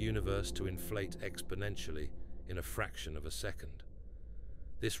 causing the universe to inflate exponentially in a fraction of a second.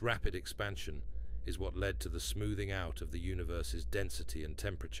 This rapid expansion is what led to the smoothing out of the universe's density and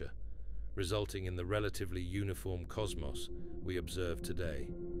temperature, resulting in the relatively uniform cosmos we observe today.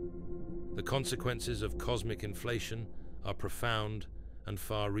 The consequences of cosmic inflation are profound and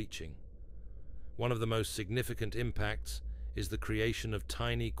far-reaching. One of the most significant impacts is the creation of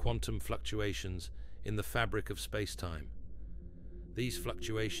tiny quantum fluctuations in the fabric of space-time. These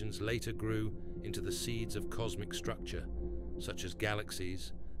fluctuations later grew into the seeds of cosmic structure, such as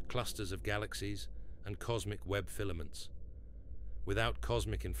galaxies, clusters of galaxies, and cosmic web filaments. Without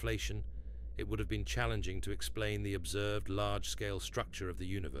cosmic inflation, it would have been challenging to explain the observed large-scale structure of the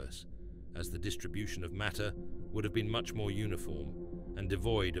universe, as the distribution of matter would have been much more uniform and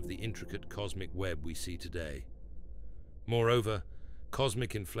devoid of the intricate cosmic web we see today. Moreover,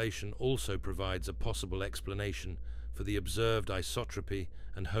 cosmic inflation also provides a possible explanation for the observed isotropy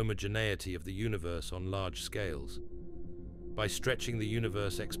and homogeneity of the universe on large scales. By stretching the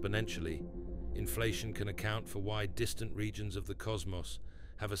universe exponentially, inflation can account for why distant regions of the cosmos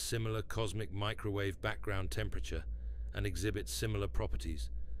have a similar cosmic microwave background temperature and exhibit similar properties,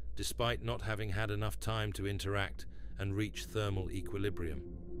 despite not having had enough time to interact and reach thermal equilibrium.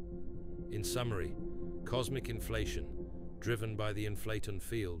 In summary, cosmic inflation, driven by the inflaton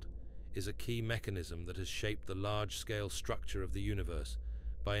field, is a key mechanism that has shaped the large-scale structure of the universe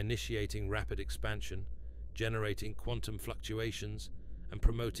by initiating rapid expansion, generating quantum fluctuations, and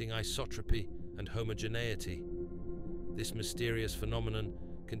promoting isotropy and homogeneity. This mysterious phenomenon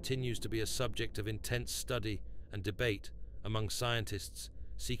continues to be a subject of intense study and debate among scientists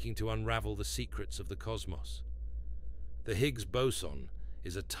seeking to unravel the secrets of the cosmos. The Higgs boson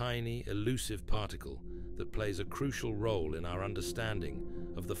is a tiny, elusive particle that plays a crucial role in our understanding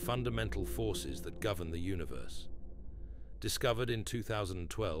of the fundamental forces that govern the universe. Discovered in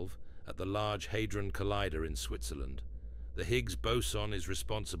 2012 at the Large Hadron Collider in Switzerland, the Higgs boson is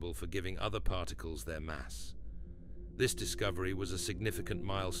responsible for giving other particles their mass. This discovery was a significant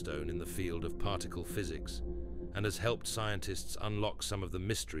milestone in the field of particle physics and has helped scientists unlock some of the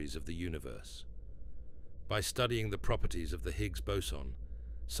mysteries of the universe. By studying the properties of the Higgs boson,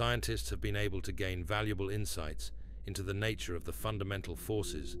 scientists have been able to gain valuable insights into the nature of the fundamental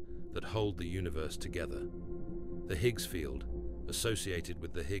forces that hold the universe together. The Higgs field, associated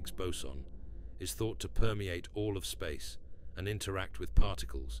with the Higgs boson, is thought to permeate all of space and interact with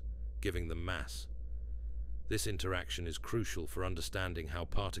particles, giving them mass. This interaction is crucial for understanding how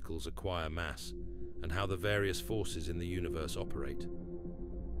particles acquire mass and how the various forces in the universe operate.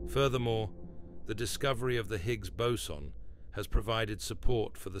 Furthermore, the discovery of the Higgs boson has provided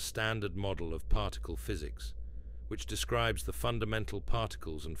support for the standard model of particle physics, which describes the fundamental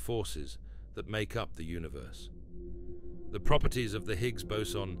particles and forces that make up the universe. The properties of the Higgs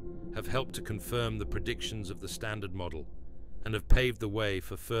boson have helped to confirm the predictions of the standard model and have paved the way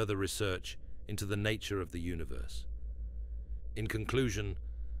for further research into the nature of the universe. In conclusion,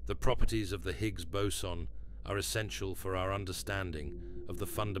 the properties of the Higgs boson are essential for our understanding of the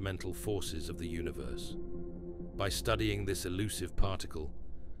fundamental forces of the universe. By studying this elusive particle,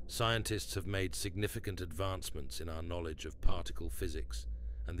 scientists have made significant advancements in our knowledge of particle physics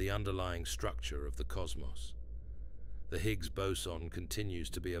and the underlying structure of the cosmos. The Higgs boson continues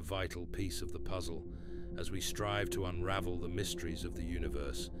to be a vital piece of the puzzle as we strive to unravel the mysteries of the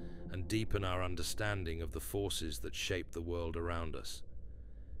universe and deepen our understanding of the forces that shape the world around us.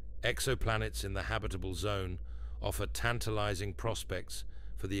 Exoplanets in the habitable zone offer tantalizing prospects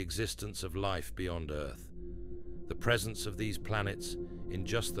for the existence of life beyond Earth. The presence of these planets in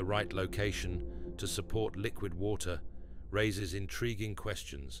just the right location to support liquid water raises intriguing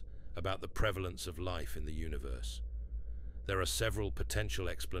questions about the prevalence of life in the universe. There are several potential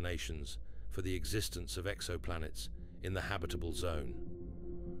explanations for the existence of exoplanets in the habitable zone.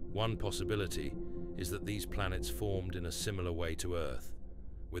 One possibility is that these planets formed in a similar way to Earth,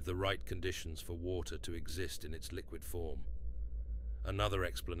 with the right conditions for water to exist in its liquid form. Another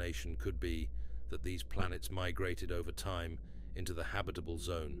explanation could be that these planets migrated over time into the habitable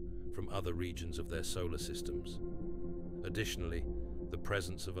zone from other regions of their solar systems. Additionally, the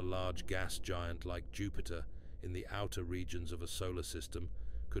presence of a large gas giant like Jupiter in the outer regions of a solar system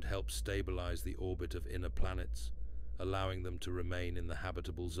could help stabilize the orbit of inner planets, allowing them to remain in the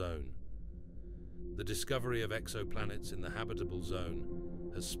habitable zone. The discovery of exoplanets in the habitable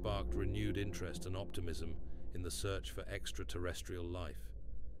zone has sparked renewed interest and optimism in the search for extraterrestrial life.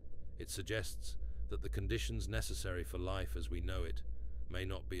 It suggests that the conditions necessary for life as we know it may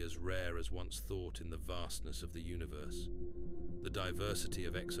not be as rare as once thought in the vastness of the universe. The diversity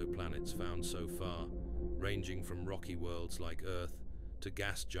of exoplanets found so far, ranging from rocky worlds like Earth to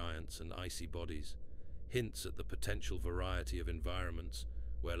gas giants and icy bodies, hints at the potential variety of environments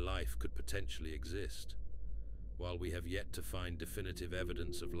where life could potentially exist. While we have yet to find definitive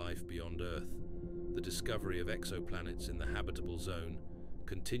evidence of life beyond Earth, the discovery of exoplanets in the habitable zone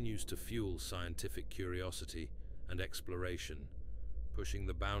continues to fuel scientific curiosity and exploration, pushing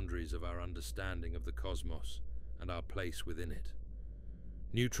the boundaries of our understanding of the cosmos and our place within it.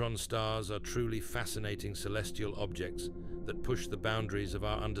 Neutron stars are truly fascinating celestial objects that push the boundaries of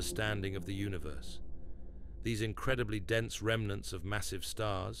our understanding of the universe. These incredibly dense remnants of massive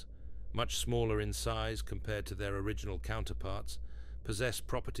stars, much smaller in size compared to their original counterparts, possess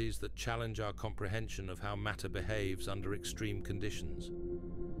properties that challenge our comprehension of how matter behaves under extreme conditions.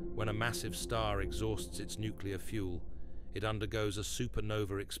 When a massive star exhausts its nuclear fuel, it undergoes a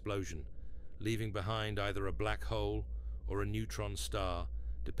supernova explosion, leaving behind either a black hole or a neutron star,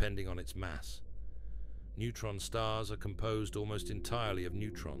 depending on its mass. Neutron stars are composed almost entirely of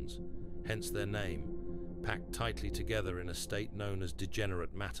neutrons, hence their name, packed tightly together in a state known as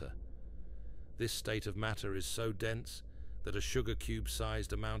degenerate matter. This state of matter is so dense that a sugar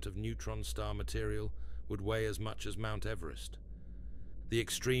cube-sized amount of neutron star material would weigh as much as Mount Everest. The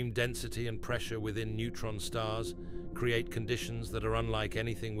extreme density and pressure within neutron stars create conditions that are unlike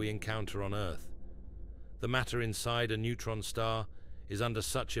anything we encounter on Earth. The matter inside a neutron star is under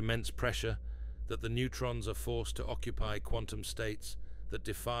such immense pressure that the neutrons are forced to occupy quantum states that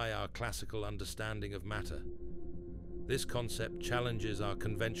defy our classical understanding of matter. This concept challenges our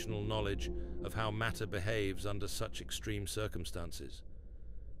conventional knowledge of how matter behaves under such extreme circumstances.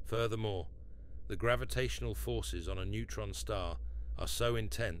 Furthermore, the gravitational forces on a neutron star are so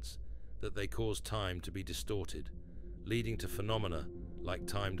intense that they cause time to be distorted, leading to phenomena like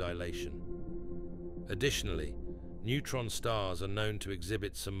time dilation. Additionally, neutron stars are known to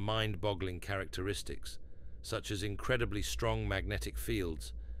exhibit some mind-boggling characteristics, such as incredibly strong magnetic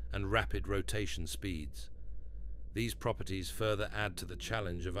fields and rapid rotation speeds. These properties further add to the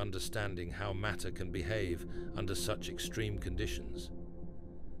challenge of understanding how matter can behave under such extreme conditions.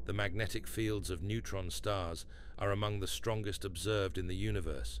 The magnetic fields of neutron stars are among the strongest observed in the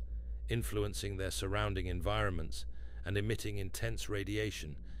universe, influencing their surrounding environments and emitting intense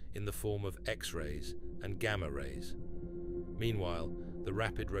radiation in the form of X-rays and gamma rays. Meanwhile, the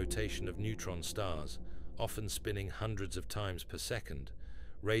rapid rotation of neutron stars, often spinning hundreds of times per second,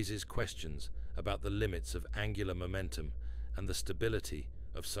 raises questions about the limits of angular momentum and the stability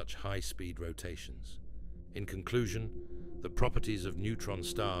of such high-speed rotations. In conclusion, the properties of neutron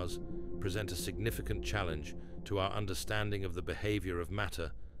stars present a significant challenge to our understanding of the behavior of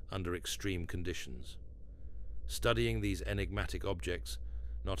matter under extreme conditions. Studying these enigmatic objects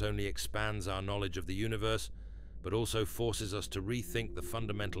not only expands our knowledge of the universe, but also forces us to rethink the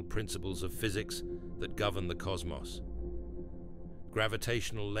fundamental principles of physics that govern the cosmos.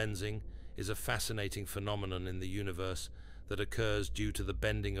 Gravitational lensing is a fascinating phenomenon in the universe that occurs due to the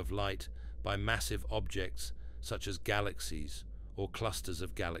bending of light by massive objects such as galaxies or clusters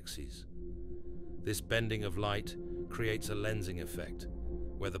of galaxies. This bending of light creates a lensing effect,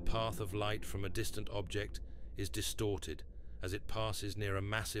 where the path of light from a distant object is distorted as it passes near a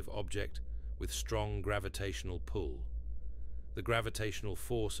massive object with strong gravitational pull. The gravitational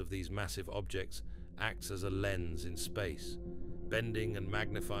force of these massive objects acts as a lens in space, bending and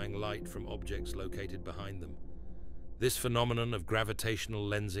magnifying light from objects located behind them. This phenomenon of gravitational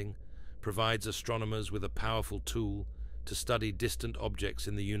lensing provides astronomers with a powerful tool to study distant objects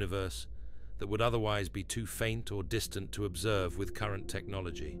in the universe that would otherwise be too faint or distant to observe with current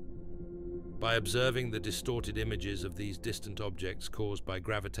technology. By observing the distorted images of these distant objects caused by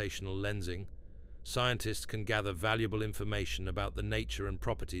gravitational lensing, scientists can gather valuable information about the nature and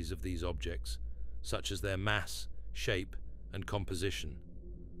properties of these objects, such as their mass, shape, and composition.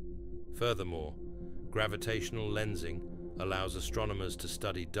 Furthermore, gravitational lensing allows astronomers to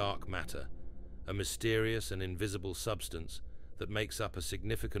study dark matter, a mysterious and invisible substance that makes up a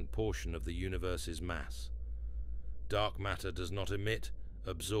significant portion of the universe's mass. Dark matter does not emit,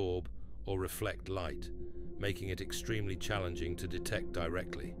 absorb, or reflect light, making it extremely challenging to detect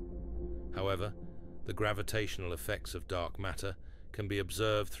directly. However, the gravitational effects of dark matter can be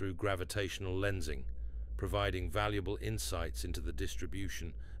observed through gravitational lensing, providing valuable insights into the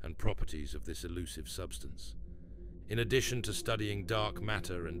distribution and properties of this elusive substance. In addition to studying dark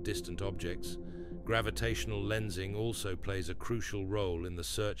matter and distant objects, gravitational lensing also plays a crucial role in the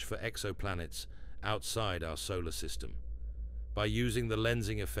search for exoplanets outside our solar system. By using the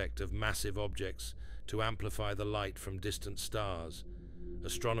lensing effect of massive objects to amplify the light from distant stars,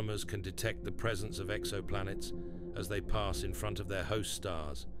 astronomers can detect the presence of exoplanets as they pass in front of their host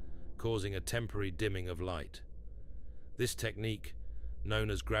stars, causing a temporary dimming of light. This technique, known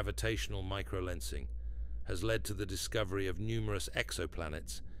as gravitational microlensing, has led to the discovery of numerous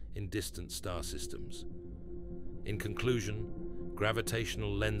exoplanets in distant star systems. In conclusion,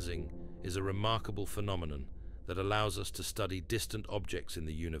 gravitational lensing is a remarkable phenomenon that allows us to study distant objects in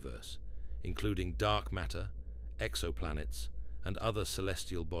the universe, including dark matter, exoplanets, and other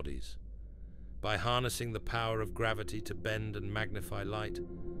celestial bodies. By harnessing the power of gravity to bend and magnify light,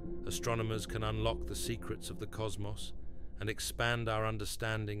 astronomers can unlock the secrets of the cosmos and expand our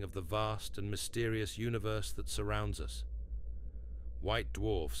understanding of the vast and mysterious universe that surrounds us. White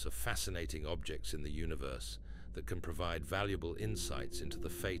dwarfs are fascinating objects in the universe that can provide valuable insights into the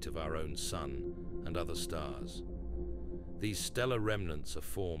fate of our own sun and other stars. These stellar remnants are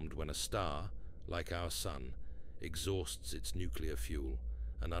formed when a star, like our sun, exhausts its nuclear fuel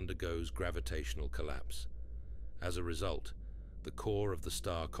and undergoes gravitational collapse. As a result, the core of the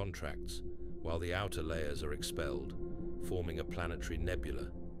star contracts, while the outer layers are expelled, forming a planetary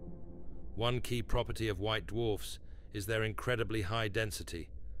nebula. One key property of white dwarfs is their incredibly high density.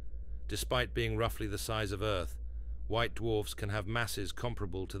 Despite being roughly the size of Earth, white dwarfs can have masses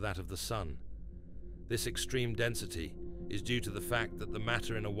comparable to that of the Sun. This extreme density is due to the fact that the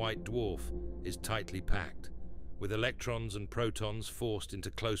matter in a white dwarf is tightly packed, with electrons and protons forced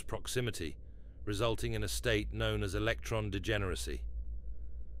into close proximity, resulting in a state known as electron degeneracy.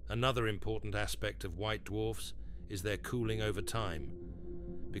 Another important aspect of white dwarfs is their cooling over time.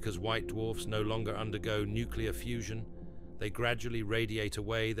 Because white dwarfs no longer undergo nuclear fusion, they gradually radiate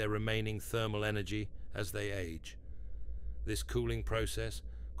away their remaining thermal energy as they age. This cooling process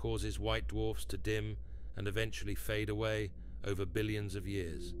causes white dwarfs to dim and eventually fade away over billions of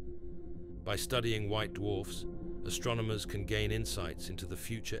years. By studying white dwarfs, astronomers can gain insights into the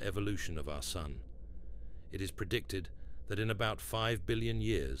future evolution of our Sun. It is predicted that in about 5 billion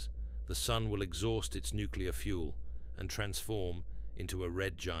years, the Sun will exhaust its nuclear fuel and transform into a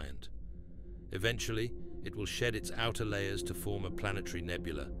red giant. Eventually, it will shed its outer layers to form a planetary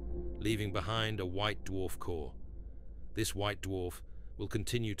nebula, leaving behind a white dwarf core. This white dwarf will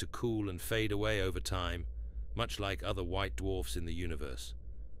continue to cool and fade away over time, much like other white dwarfs in the universe.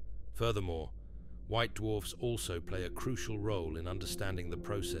 Furthermore, white dwarfs also play a crucial role in understanding the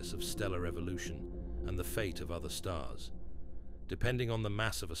process of stellar evolution and the fate of other stars. Depending on the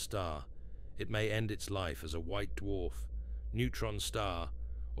mass of a star, it may end its life as a white dwarf, neutron star,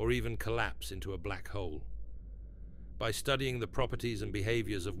 or even collapse into a black hole. By studying the properties and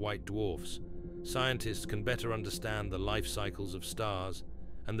behaviors of white dwarfs, scientists can better understand the life cycles of stars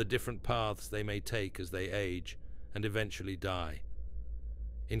and the different paths they may take as they age and eventually die.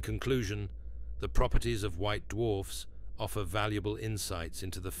 In conclusion, the properties of white dwarfs offer valuable insights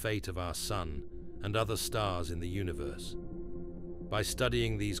into the fate of our Sun and other stars in the universe. By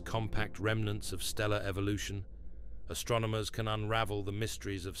studying these compact remnants of stellar evolution, astronomers can unravel the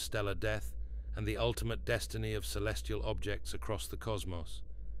mysteries of stellar death and the ultimate destiny of celestial objects across the cosmos.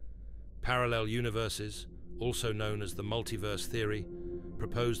 Parallel universes, also known as the multiverse theory,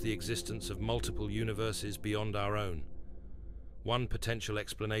 propose the existence of multiple universes beyond our own. One potential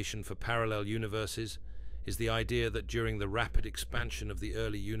explanation for parallel universes is the idea that during the rapid expansion of the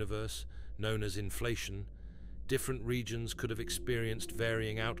early universe, known as inflation, different regions could have experienced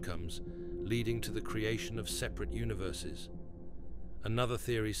varying outcomes, leading to the creation of separate universes. Another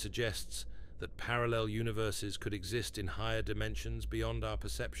theory suggests that parallel universes could exist in higher dimensions beyond our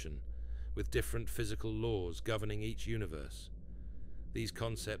perception, with different physical laws governing each universe. These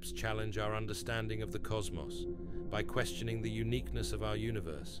concepts challenge our understanding of the cosmos by questioning the uniqueness of our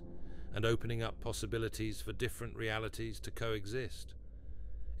universe and opening up possibilities for different realities to coexist.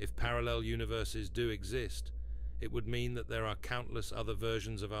 If parallel universes do exist, it would mean that there are countless other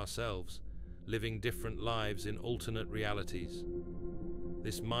versions of ourselves, living different lives in alternate realities.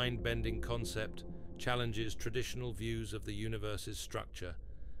 This mind-bending concept challenges traditional views of the universe's structure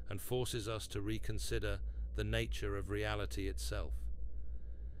and forces us to reconsider the nature of reality itself.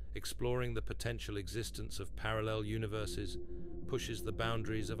 Exploring the potential existence of parallel universes pushes the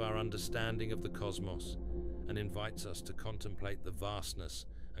boundaries of our understanding of the cosmos and invites us to contemplate the vastness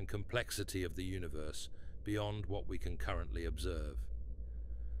and complexity of the universe beyond what we can currently observe.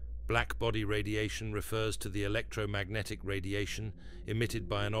 Black body radiation refers to the electromagnetic radiation emitted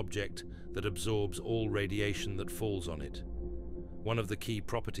by an object that absorbs all radiation that falls on it. One of the key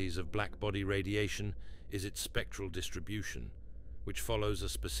properties of black body radiation is its spectral distribution, which follows a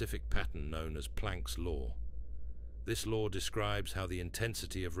specific pattern known as Planck's law. This law describes how the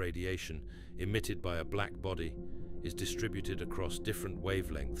intensity of radiation emitted by a black body is distributed across different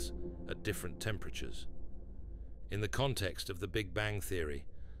wavelengths at different temperatures. In the context of the Big Bang theory,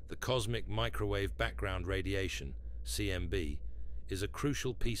 the cosmic microwave background radiation, CMB, is a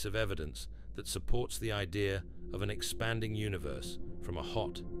crucial piece of evidence that supports the idea of an expanding universe from a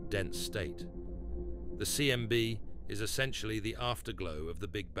hot, dense state. The CMB is essentially the afterglow of the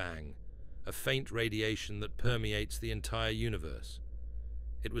Big Bang, a faint radiation that permeates the entire universe.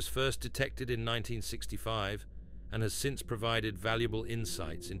 It was first detected in 1965 and has since provided valuable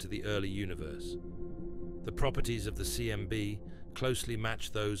insights into the early universe. The properties of the CMB closely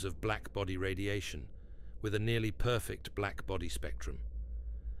match those of black body radiation, with a nearly perfect black body spectrum.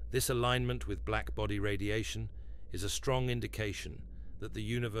 This alignment with black body radiation is a strong indication that the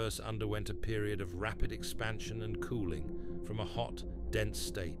universe underwent a period of rapid expansion and cooling from a hot, dense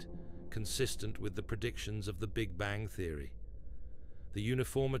state, consistent with the predictions of the Big Bang theory. The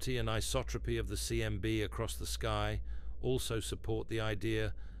uniformity and isotropy of the CMB across the sky also support the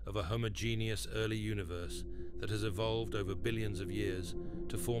idea of a homogeneous early universe that has evolved over billions of years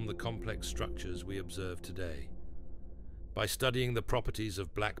to form the complex structures we observe today. By studying the properties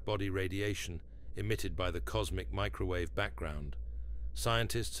of black body radiation emitted by the cosmic microwave background,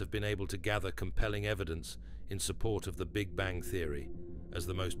 scientists have been able to gather compelling evidence in support of the Big Bang theory as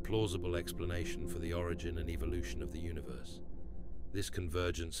the most plausible explanation for the origin and evolution of the universe. This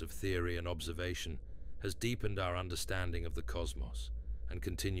convergence of theory and observation has deepened our understanding of the cosmos and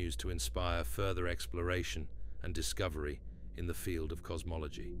continues to inspire further exploration and discovery in the field of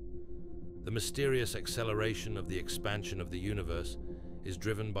cosmology. The mysterious acceleration of the expansion of the universe is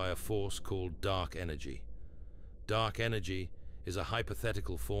driven by a force called dark energy. Dark energy is a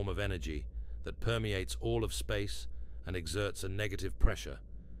hypothetical form of energy that permeates all of space and exerts a negative pressure,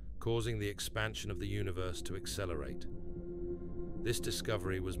 causing the expansion of the universe to accelerate. This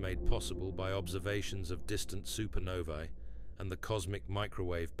discovery was made possible by observations of distant supernovae and the cosmic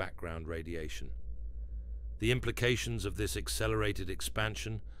microwave background radiation. The implications of this accelerated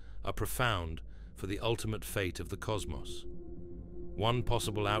expansion are profound for the ultimate fate of the cosmos. One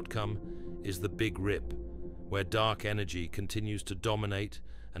possible outcome is the Big Rip, where dark energy continues to dominate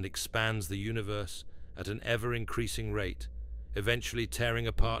and expands the universe at an ever-increasing rate, eventually tearing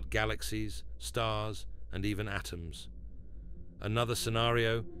apart galaxies, stars, and even atoms. Another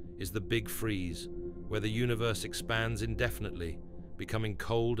scenario is the Big Freeze, where the universe expands indefinitely, becoming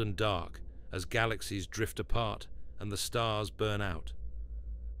cold and dark as galaxies drift apart and the stars burn out.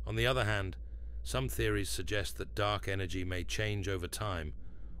 On the other hand, some theories suggest that dark energy may change over time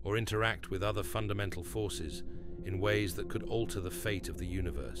or interact with other fundamental forces in ways that could alter the fate of the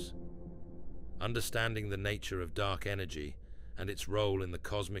universe. Understanding the nature of dark energy and its role in the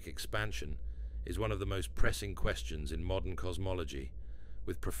cosmic expansion is one of the most pressing questions in modern cosmology,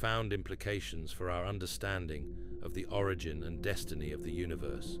 with profound implications for our understanding of the origin and destiny of the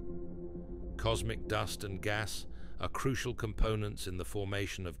universe. Cosmic dust and gas are crucial components in the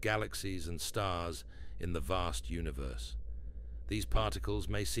formation of galaxies and stars in the vast universe. These particles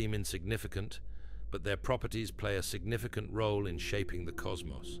may seem insignificant, but their properties play a significant role in shaping the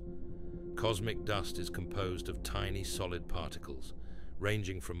cosmos. Cosmic dust is composed of tiny solid particles,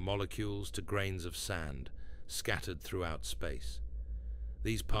 ranging from molecules to grains of sand, scattered throughout space.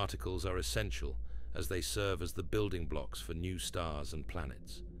 These particles are essential as they serve as the building blocks for new stars and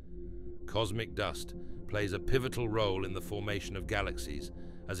planets. Cosmic dust plays a pivotal role in the formation of galaxies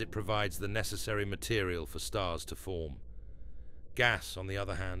as it provides the necessary material for stars to form. Gas, on the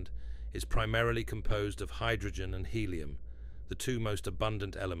other hand, is primarily composed of hydrogen and helium, the two most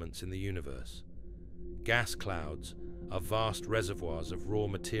abundant elements in the universe. Gas clouds are vast reservoirs of raw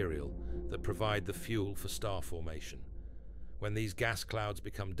material that provide the fuel for star formation. When these gas clouds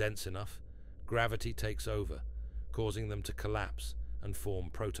become dense enough, gravity takes over, causing them to collapse and form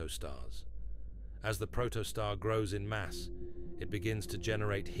protostars. As the protostar grows in mass, it begins to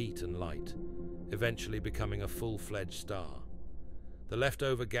generate heat and light, eventually becoming a full-fledged star. The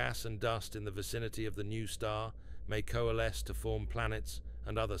leftover gas and dust in the vicinity of the new star may coalesce to form planets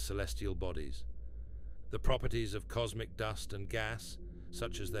and other celestial bodies. The properties of cosmic dust and gas,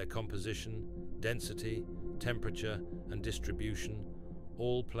 such as their composition, density, temperature, and distribution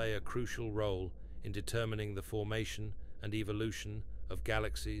all play a crucial role in determining the formation and evolution of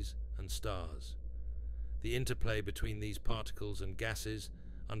galaxies and stars. The interplay between these particles and gases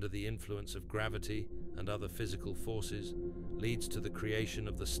under the influence of gravity and other physical forces leads to the creation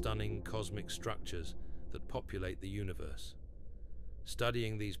of the stunning cosmic structures that populate the universe.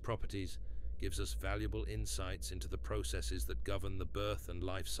 Studying these properties gives us valuable insights into the processes that govern the birth and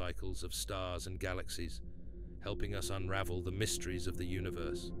life cycles of stars and galaxies, helping us unravel the mysteries of the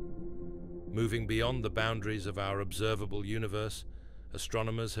universe. Moving beyond the boundaries of our observable universe,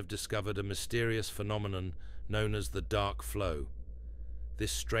 astronomers have discovered a mysterious phenomenon known as the dark flow.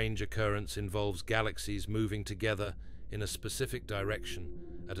 This strange occurrence involves galaxies moving together in a specific direction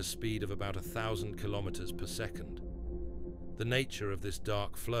at a speed of about 1,000 kilometers per second. The nature of this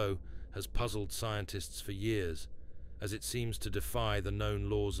dark flow has puzzled scientists for years, as it seems to defy the known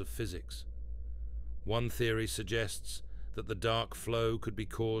laws of physics. One theory suggests that the dark flow could be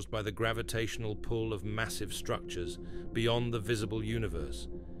caused by the gravitational pull of massive structures beyond the visible universe,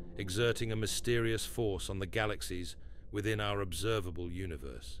 exerting a mysterious force on the galaxies within our observable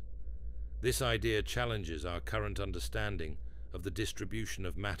universe. This idea challenges our current understanding of the distribution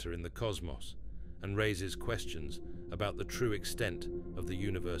of matter in the cosmos and raises questions about the true extent of the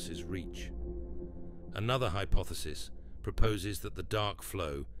universe's reach. Another hypothesis proposes that the dark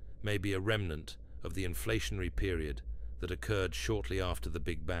flow may be a remnant of the inflationary period that occurred shortly after the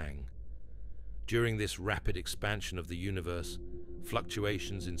Big Bang. During this rapid expansion of the universe,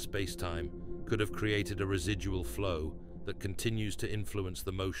 fluctuations in space-time could have created a residual flow that continues to influence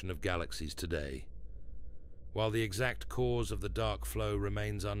the motion of galaxies today. While the exact cause of the dark flow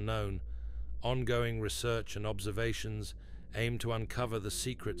remains unknown, ongoing research and observations aim to uncover the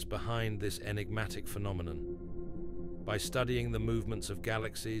secrets behind this enigmatic phenomenon. By studying the movements of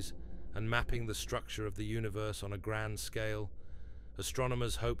galaxies and mapping the structure of the universe on a grand scale,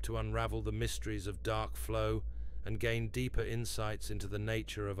 astronomers hope to unravel the mysteries of dark flow and gain deeper insights into the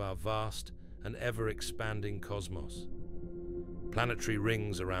nature of our vast and ever-expanding cosmos. Planetary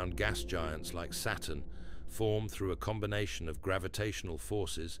rings around gas giants like Saturn form through a combination of gravitational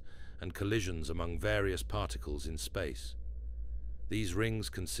forces and collisions among various particles in space. These rings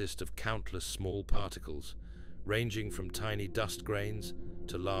consist of countless small particles, ranging from tiny dust grains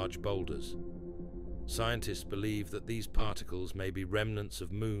to large boulders. Scientists believe that these particles may be remnants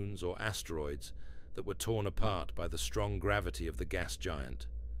of moons or asteroids that were torn apart by the strong gravity of the gas giant.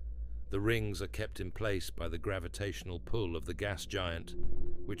 The rings are kept in place by the gravitational pull of the gas giant,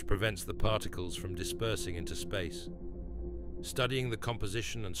 which prevents the particles from dispersing into space. Studying the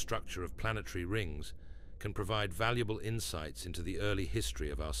composition and structure of planetary rings can provide valuable insights into the early history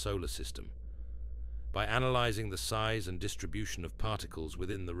of our solar system. By analyzing the size and distribution of particles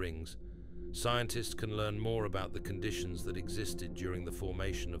within the rings, scientists can learn more about the conditions that existed during the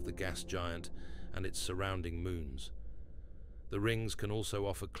formation of the gas giant and its surrounding moons. The rings can also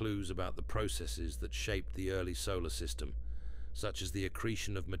offer clues about the processes that shaped the early solar system, such as the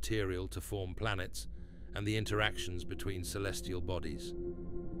accretion of material to form planets and the interactions between celestial bodies.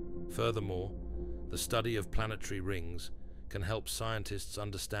 Furthermore, the study of planetary rings can help scientists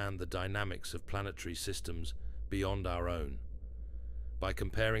understand the dynamics of planetary systems beyond our own. By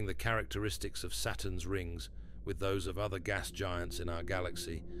comparing the characteristics of Saturn's rings with those of other gas giants in our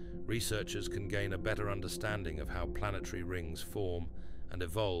galaxy, researchers can gain a better understanding of how planetary rings form and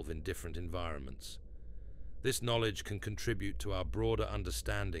evolve in different environments. This knowledge can contribute to our broader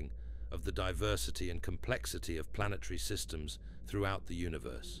understanding of the diversity and complexity of planetary systems throughout the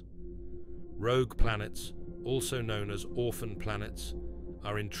universe. Rogue planets, also known as orphan planets,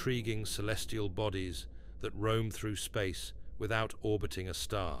 are intriguing celestial bodies that roam through space without orbiting a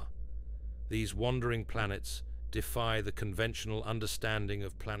star. These wandering planets defy the conventional understanding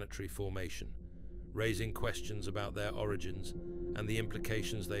of planetary formation, raising questions about their origins and the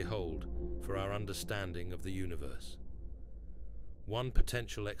implications they hold for our understanding of the universe. One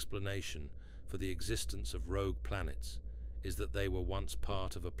potential explanation for the existence of rogue planets is that they were once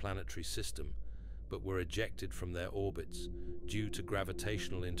part of a planetary system, but were ejected from their orbits due to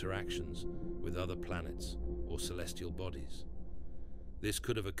gravitational interactions with other planets or celestial bodies. This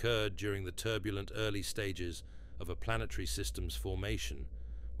could have occurred during the turbulent early stages of a planetary system's formation,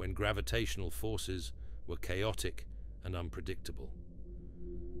 when gravitational forces were chaotic and unpredictable.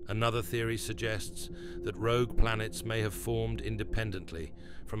 Another theory suggests that rogue planets may have formed independently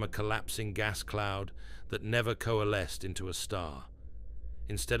from a collapsing gas cloud that never coalesced into a star.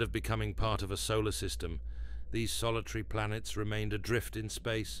 Instead of becoming part of a solar system, these solitary planets remained adrift in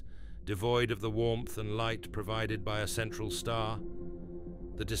space, devoid of the warmth and light provided by a central star.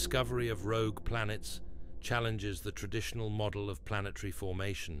 The discovery of rogue planets challenges the traditional model of planetary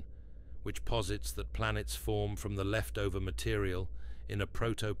formation, which posits that planets form from the leftover material in a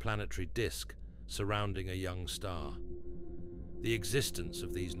protoplanetary disk surrounding a young star. The existence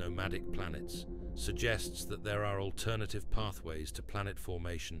of these nomadic planets suggests that there are alternative pathways to planet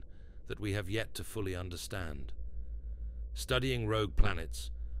formation that we have yet to fully understand. Studying rogue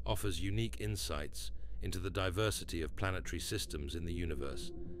planets offers unique insights into the diversity of planetary systems in the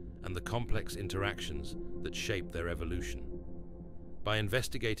universe and the complex interactions that shape their evolution. By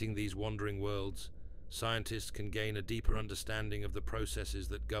investigating these wandering worlds, scientists can gain a deeper understanding of the processes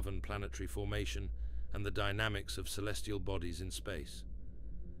that govern planetary formation and the dynamics of celestial bodies in space.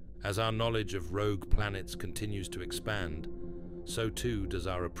 As our knowledge of rogue planets continues to expand, so too does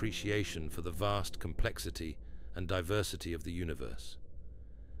our appreciation for the vast complexity and diversity of the universe.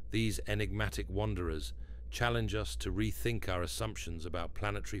 These enigmatic wanderers challenge us to rethink our assumptions about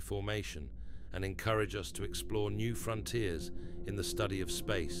planetary formation and encourage us to explore new frontiers in the study of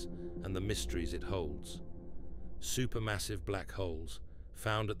space and the mysteries it holds. Supermassive black holes,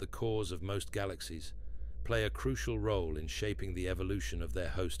 found at the cores of most galaxies, play a crucial role in shaping the evolution of their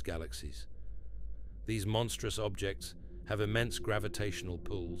host galaxies. These monstrous objects have immense gravitational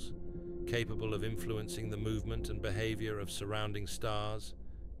pulls, capable of influencing the movement and behavior of surrounding stars,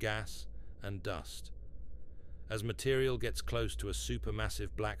 gas, and dust. As material gets close to a supermassive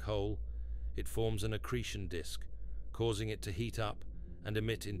black hole, it forms an accretion disk, causing it to heat up and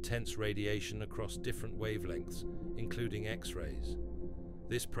emit intense radiation across different wavelengths, including X-rays.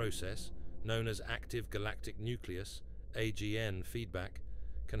 This process, known as active galactic nucleus (AGN) feedback,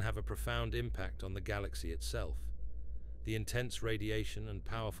 can have a profound impact on the galaxy itself. The intense radiation and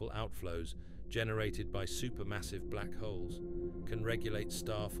powerful outflows generated by supermassive black holes can regulate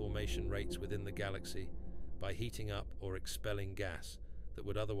star formation rates within the galaxy by heating up or expelling gas that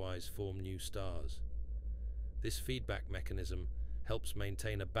would otherwise form new stars. This feedback mechanism helps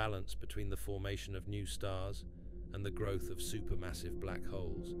maintain a balance between the formation of new stars and the growth of supermassive black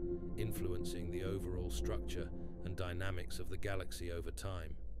holes, influencing the overall structure and dynamics of the galaxy over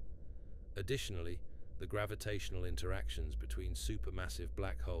time. Additionally, the gravitational interactions between supermassive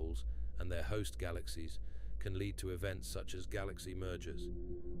black holes and their host galaxies can lead to events such as galaxy mergers,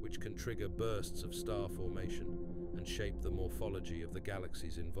 which can trigger bursts of star formation and shape the morphology of the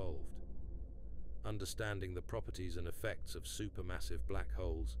galaxies involved. Understanding the properties and effects of supermassive black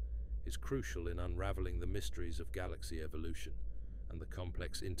holes is crucial in unraveling the mysteries of galaxy evolution and the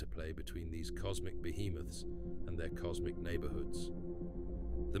complex interplay between these cosmic behemoths and their cosmic neighborhoods.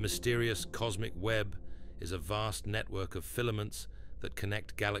 The mysterious cosmic web is a vast network of filaments that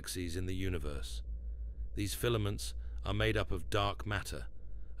connect galaxies in the universe. These filaments are made up of dark matter,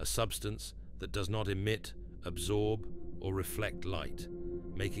 a substance that does not emit, absorb, or reflect light,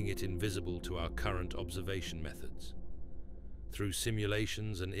 making it invisible to our current observation methods. Through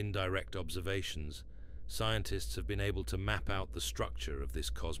simulations and indirect observations, scientists have been able to map out the structure of this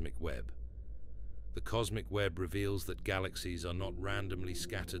cosmic web. The cosmic web reveals that galaxies are not randomly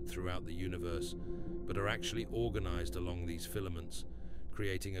scattered throughout the universe, but are actually organized along these filaments,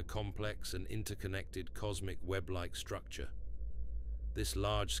 creating a complex and interconnected cosmic web-like structure. This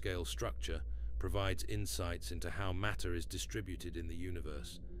large-scale structure provides insights into how matter is distributed in the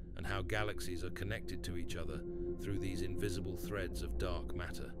universe and how galaxies are connected to each other through these invisible threads of dark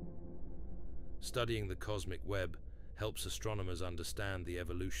matter. Studying the cosmic web helps astronomers understand the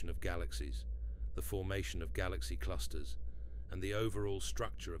evolution of galaxies, the formation of galaxy clusters, and the overall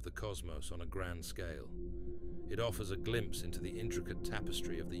structure of the cosmos on a grand scale. It offers a glimpse into the intricate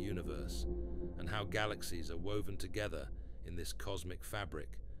tapestry of the universe and how galaxies are woven together in this cosmic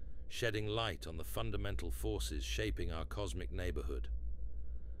fabric, shedding light on the fundamental forces shaping our cosmic neighborhood.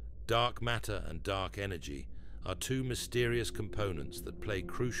 Dark matter and dark energy are two mysterious components that play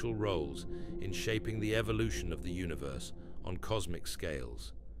crucial roles in shaping the evolution of the universe on cosmic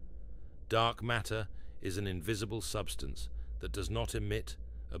scales. Dark matter is an invisible substance that does not emit,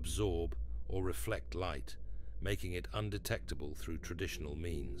 absorb, or reflect light, making it undetectable through traditional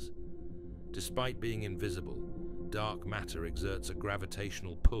means. Despite being invisible, dark matter exerts a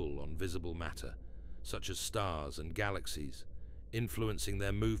gravitational pull on visible matter, such as stars and galaxies, influencing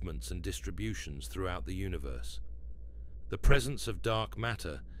their movements and distributions throughout the universe. The presence of dark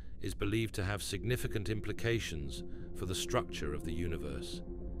matter is believed to have significant implications for the structure of the universe.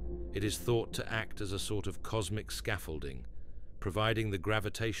 It is thought to act as a sort of cosmic scaffolding, providing the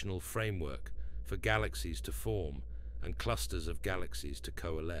gravitational framework for galaxies to form and clusters of galaxies to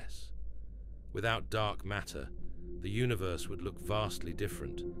coalesce. Without dark matter, the universe would look vastly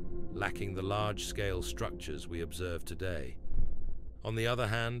different, lacking the large-scale structures we observe today. On the other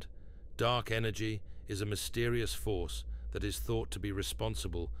hand, dark energy is a mysterious force that is thought to be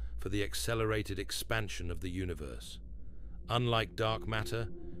responsible for the accelerated expansion of the universe. Unlike dark matter,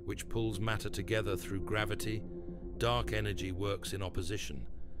 which pulls matter together through gravity, dark energy works in opposition,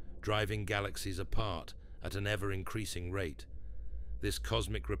 driving galaxies apart at an ever-increasing rate. This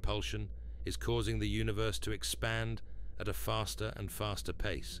cosmic repulsion is causing the universe to expand at a faster and faster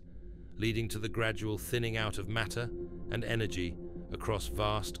pace, leading to the gradual thinning out of matter and energy across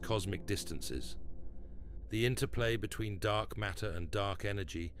vast cosmic distances. The interplay between dark matter and dark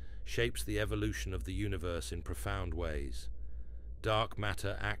energy shapes the evolution of the universe in profound ways. Dark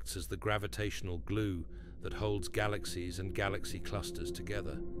matter acts as the gravitational glue that holds galaxies and galaxy clusters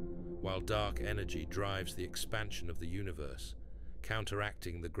together, while dark energy drives the expansion of the universe,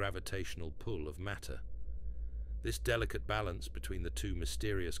 counteracting the gravitational pull of matter. This delicate balance between the two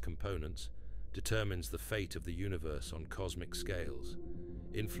mysterious components determines the fate of the universe on cosmic scales,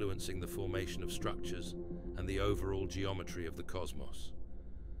 influencing the formation of structures and the overall geometry of the cosmos.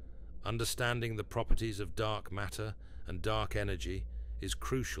 Understanding the properties of dark matter and dark energy is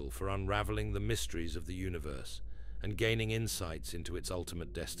crucial for unraveling the mysteries of the universe and gaining insights into its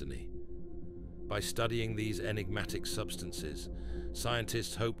ultimate destiny. By studying these enigmatic substances,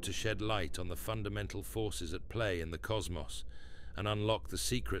 scientists hope to shed light on the fundamental forces at play in the cosmos and unlock the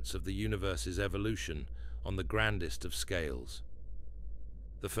secrets of the universe's evolution on the grandest of scales.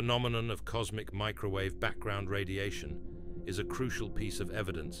 The phenomenon of cosmic microwave background radiation is a crucial piece of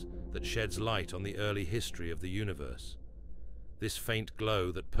evidence that sheds light on the early history of the universe. This faint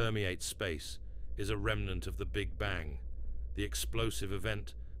glow that permeates space is a remnant of the Big Bang, the explosive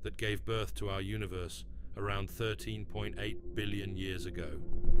event that gave birth to our universe around 13.8 billion years ago.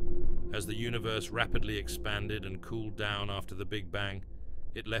 As the universe rapidly expanded and cooled down after the Big Bang,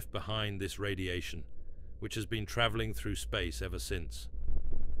 it left behind this radiation, which has been traveling through space ever since.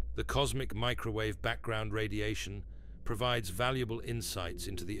 The cosmic microwave background radiation provides valuable insights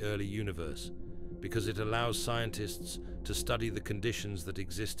into the early universe because it allows scientists to study the conditions that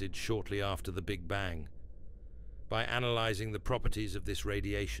existed shortly after the Big Bang. By analyzing the properties of this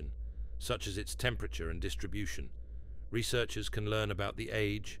radiation, such as its temperature and distribution, researchers can learn about the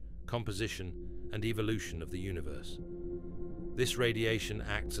age, composition, and evolution of the universe. This radiation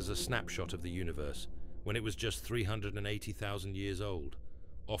acts as a snapshot of the universe when it was just 380,000 years old,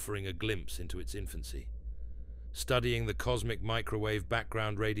 offering a glimpse into its infancy. Studying the cosmic microwave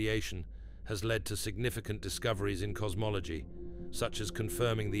background radiation has led to significant discoveries in cosmology, such as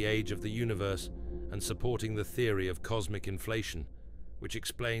confirming the age of the universe and supporting the theory of cosmic inflation, which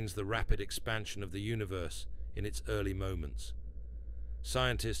explains the rapid expansion of the universe in its early moments.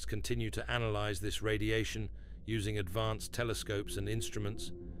 Scientists continue to analyze this radiation using advanced telescopes and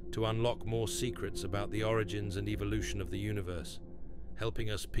instruments to unlock more secrets about the origins and evolution of the universe, helping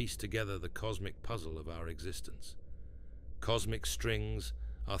us piece together the cosmic puzzle of our existence. Cosmic strings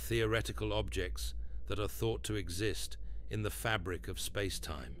are theoretical objects that are thought to exist in the fabric of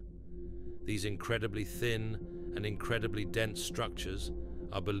space-time. These incredibly thin and incredibly dense structures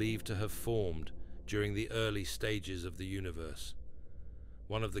are believed to have formed during the early stages of the universe.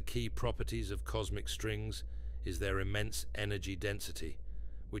 One of the key properties of cosmic strings is their immense energy density,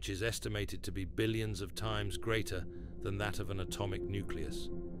 which is estimated to be billions of times greater than that of an atomic nucleus.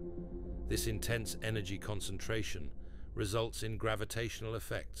 This intense energy concentration results in gravitational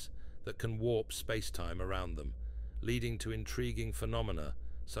effects that can warp space-time around them, leading to intriguing phenomena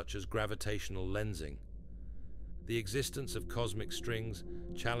such as gravitational lensing. The existence of cosmic strings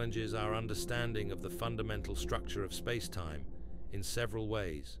challenges our understanding of the fundamental structure of space-time in several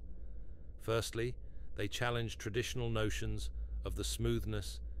ways. Firstly, they challenge traditional notions of the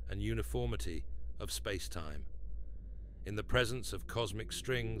smoothness and uniformity of space-time. In the presence of cosmic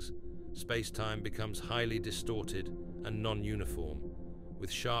strings, space-time becomes highly distorted and non-uniform,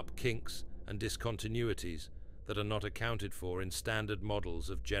 with sharp kinks and discontinuities that are not accounted for in standard models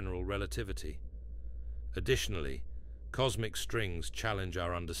of general relativity. Additionally, cosmic strings challenge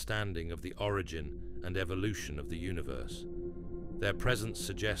our understanding of the origin and evolution of the universe. Their presence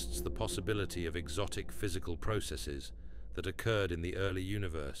suggests the possibility of exotic physical processes that occurred in the early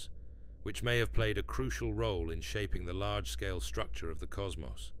universe, which may have played a crucial role in shaping the large-scale structure of the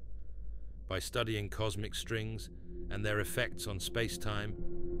cosmos. By studying cosmic strings and their effects on space-time,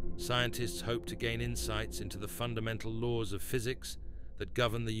 scientists hope to gain insights into the fundamental laws of physics that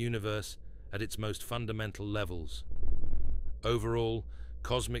govern the universe at its most fundamental levels. Overall,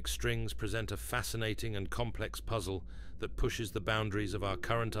 cosmic strings present a fascinating and complex puzzle that pushes the boundaries of our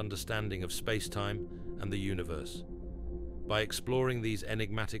current understanding of space-time and the universe. By exploring these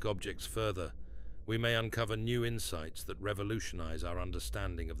enigmatic objects further, we may uncover new insights that revolutionize our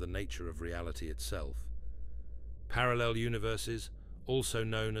understanding of the nature of reality itself. Parallel universes, also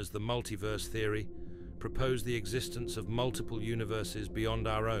known as the multiverse theory, propose the existence of multiple universes beyond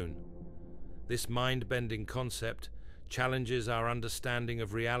our own. This mind-bending concept challenges our understanding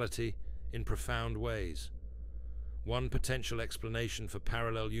of reality in profound ways. One potential explanation for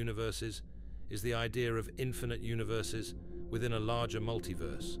parallel universes is the idea of infinite universes within a larger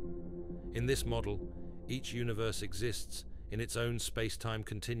multiverse. In this model, each universe exists in its own space-time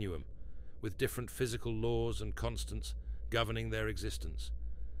continuum, with different physical laws and constants governing their existence.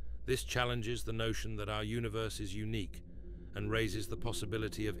 This challenges the notion that our universe is unique and raises the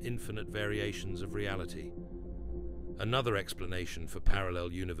possibility of infinite variations of reality. Another explanation for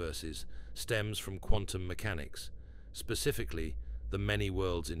parallel universes stems from quantum mechanics, specifically the many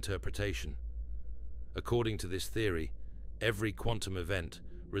worlds interpretation. According to this theory, every quantum event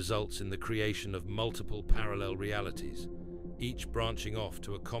results in the creation of multiple parallel realities, each branching off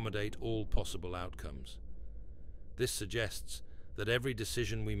to accommodate all possible outcomes. This suggests that every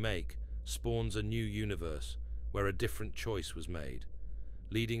decision we make spawns a new universe where a different choice was made,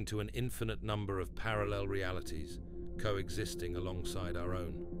 leading to an infinite number of parallel realities coexisting alongside our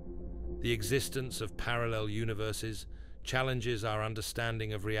own. The existence of parallel universes challenges our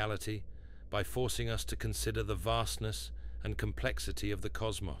understanding of reality by forcing us to consider the vastness and complexity of the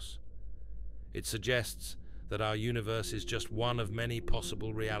cosmos. It suggests that our universe is just one of many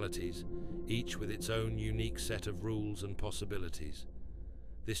possible realities, each with its own unique set of rules and possibilities.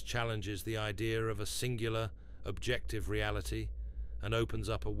 This challenges the idea of a singular, objective reality and opens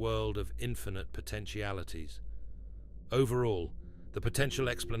up a world of infinite potentialities. Overall, the potential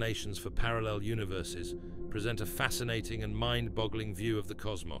explanations for parallel universes present a fascinating and mind-boggling view of the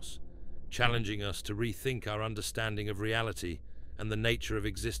cosmos, challenging us to rethink our understanding of reality and the nature of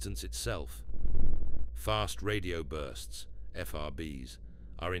existence itself. Fast radio bursts, FRBs,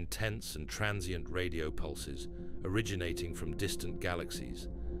 are intense and transient radio pulses originating from distant galaxies,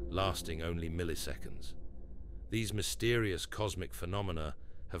 lasting only milliseconds. These mysterious cosmic phenomena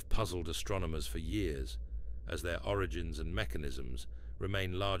have puzzled astronomers for years, as their origins and mechanisms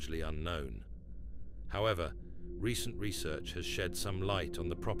remain largely unknown. However, recent research has shed some light on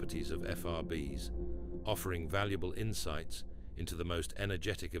the properties of FRBs, offering valuable insights into the most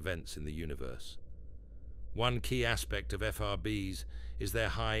energetic events in the universe. One key aspect of FRBs is their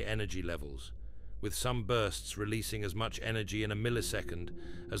high energy levels, with some bursts releasing as much energy in a millisecond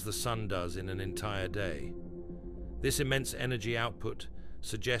as the sun does in an entire day. This immense energy output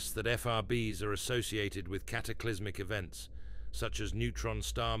suggests that FRBs are associated with cataclysmic events, such as neutron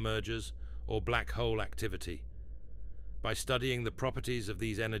star mergers or black hole activity. By studying the properties of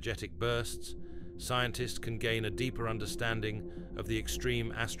these energetic bursts, scientists can gain a deeper understanding of the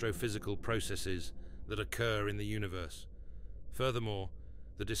extreme astrophysical processes that occur in the universe. Furthermore,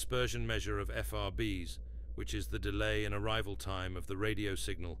 the dispersion measure of FRBs, which is the delay and arrival time of the radio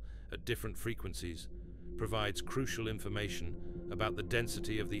signal at different frequencies, provides crucial information about the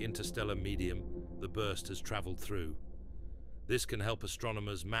density of the interstellar medium the burst has traveled through. This can help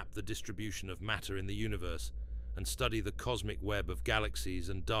astronomers map the distribution of matter in the universe and study the cosmic web of galaxies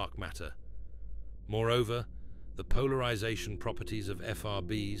and dark matter. Moreover, the polarization properties of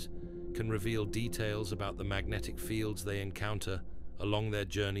FRBs can reveal details about the magnetic fields they encounter along their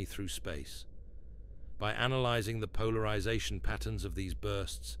journey through space. By analyzing the polarization patterns of these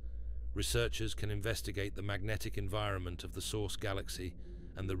bursts, researchers can investigate the magnetic environment of the source galaxy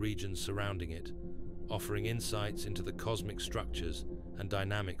and the regions surrounding it, offering insights into the cosmic structures and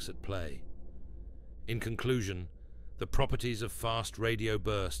dynamics at play. In conclusion, the properties of fast radio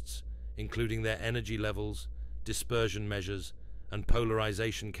bursts, including their energy levels, dispersion measures, and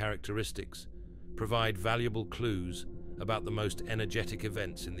polarization characteristics, provide valuable clues about the most energetic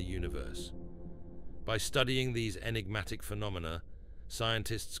events in the universe. By studying these enigmatic phenomena,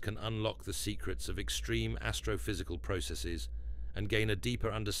 scientists can unlock the secrets of extreme astrophysical processes and gain a deeper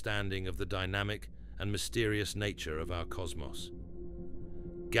understanding of the dynamic and mysterious nature of our cosmos.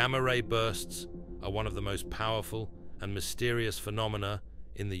 Gamma-ray bursts are one of the most powerful and mysterious phenomena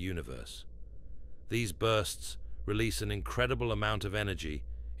in the universe. These bursts release an incredible amount of energy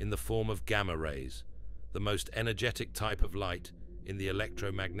in the form of gamma rays, the most energetic type of light in the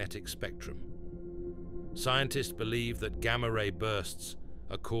electromagnetic spectrum. Scientists believe that gamma-ray bursts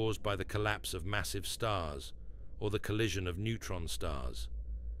are caused by the collapse of massive stars or the collision of neutron stars.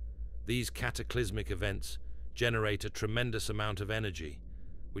 These cataclysmic events generate a tremendous amount of energy,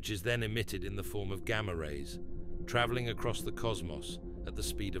 which is then emitted in the form of gamma rays, traveling across the cosmos at the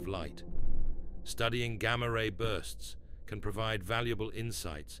speed of light. Studying gamma-ray bursts can provide valuable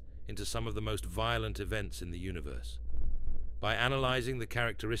insights into some of the most violent events in the universe. By analyzing the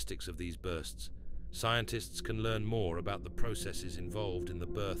characteristics of these bursts, scientists can learn more about the processes involved in the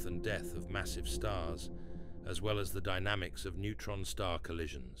birth and death of massive stars, as well as the dynamics of neutron-star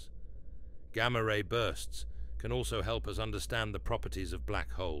collisions. Gamma-ray bursts can also help us understand the properties of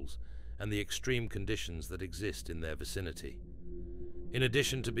black holes and the extreme conditions that exist in their vicinity. In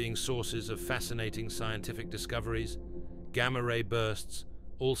addition to being sources of fascinating scientific discoveries, gamma-ray bursts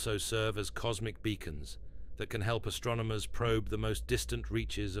also serve as cosmic beacons that can help astronomers probe the most distant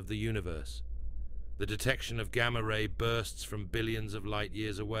reaches of the universe. The detection of gamma-ray bursts from billions of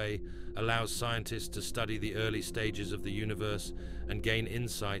light-years away allows scientists to study the early stages of the universe and gain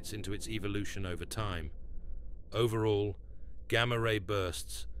insights into its evolution over time. Overall, gamma-ray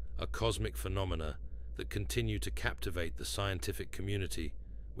bursts are cosmic phenomena that continue to captivate the scientific community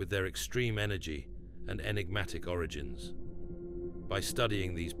with their extreme energy and enigmatic origins. By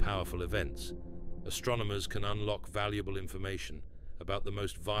studying these powerful events, astronomers can unlock valuable information about the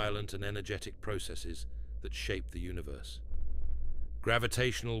most violent and energetic processes that shape the universe.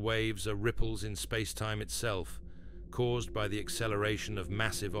 Gravitational waves are ripples in space-time itself, caused by the acceleration of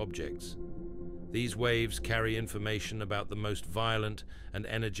massive objects. These waves carry information about the most violent and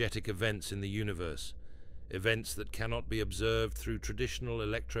energetic events in the universe, events that cannot be observed through traditional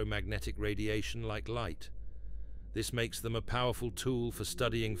electromagnetic radiation like light. This makes them a powerful tool for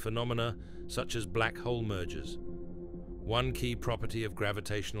studying phenomena such as black hole mergers. One key property of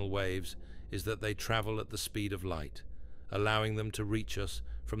gravitational waves is that they travel at the speed of light, allowing them to reach us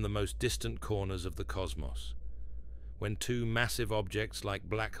from the most distant corners of the cosmos. When two massive objects like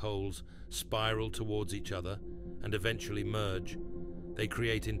black holes spiral towards each other and eventually merge, they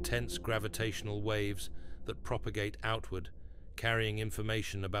create intense gravitational waves that propagate outward, carrying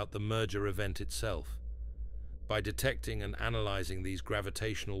information about the merger event itself. By detecting and analyzing these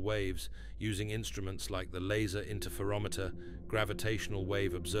gravitational waves using instruments like the Laser Interferometer Gravitational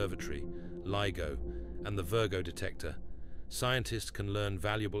Wave Observatory, LIGO, and the Virgo detector, scientists can learn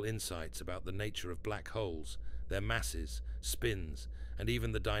valuable insights about the nature of black holes, their masses, spins, and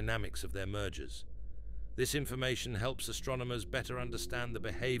even the dynamics of their mergers. This information helps astronomers better understand the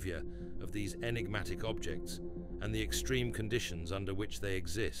behavior of these enigmatic objects and the extreme conditions under which they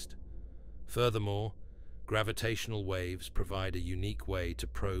exist. Furthermore, gravitational waves provide a unique way to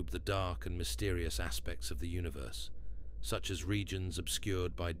probe the dark and mysterious aspects of the universe, such as regions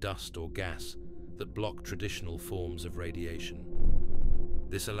obscured by dust or gas that block traditional forms of radiation.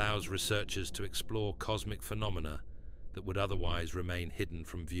 This allows researchers to explore cosmic phenomena that would otherwise remain hidden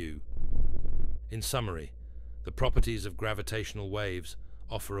from view. In summary, the properties of gravitational waves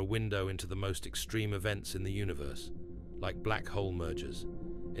offer a window into the most extreme events in the universe, like black hole mergers,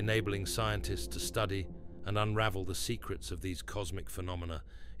 enabling scientists to study and unravel the secrets of these cosmic phenomena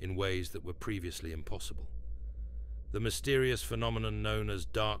in ways that were previously impossible. The mysterious phenomenon known as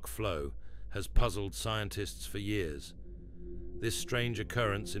dark flow has puzzled scientists for years. This strange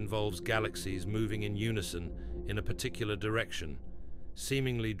occurrence involves galaxies moving in unison in a particular direction,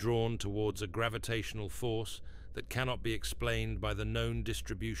 seemingly drawn towards a gravitational force that cannot be explained by the known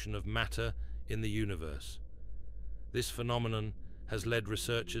distribution of matter in the universe. This phenomenon has led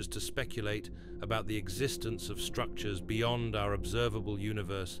researchers to speculate about the existence of structures beyond our observable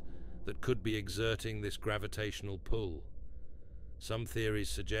universe that could be exerting this gravitational pull. Some theories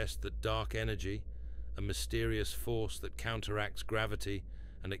suggest that dark energy, a mysterious force that counteracts gravity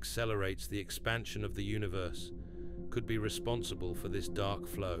and accelerates the expansion of the universe, could be responsible for this dark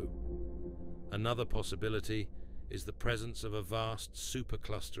flow. Another possibility is the presence of a vast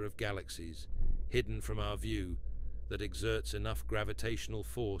supercluster of galaxies, hidden from our view, that exerts enough gravitational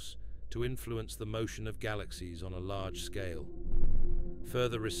force to influence the motion of galaxies on a large scale.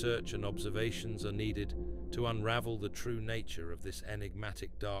 Further research and observations are needed to unravel the true nature of this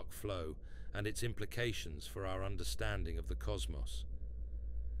enigmatic dark flow and its implications for our understanding of the cosmos.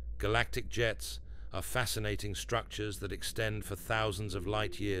 Galactic jets are fascinating structures that extend for thousands of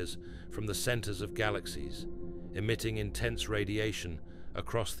light years from the centers of galaxies, emitting intense radiation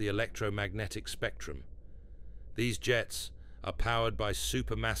across the electromagnetic spectrum. These jets are powered by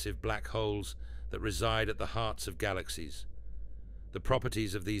supermassive black holes that reside at the hearts of galaxies. The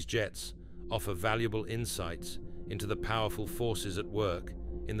properties of these jets offer valuable insights into the powerful forces at work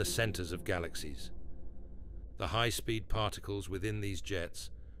in the centers of galaxies. The high-speed particles within these jets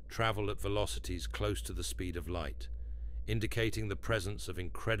travel at velocities close to the speed of light, indicating the presence of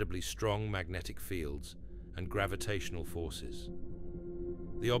incredibly strong magnetic fields and gravitational forces.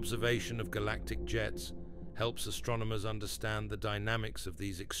 The observation of galactic jets helps astronomers understand the dynamics of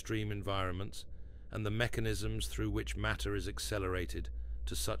these extreme environments and the mechanisms through which matter is accelerated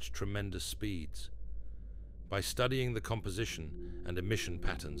to such tremendous speeds. By studying the composition and emission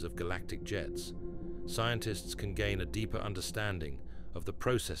patterns of galactic jets, scientists can gain a deeper understanding of the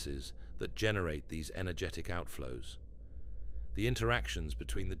processes that generate these energetic outflows. The interactions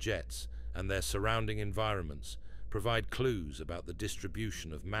between the jets and their surrounding environments provide clues about the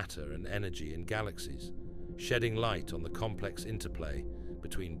distribution of matter and energy in galaxies, shedding light on the complex interplay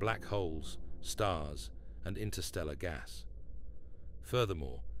between black holes, stars, and interstellar gas.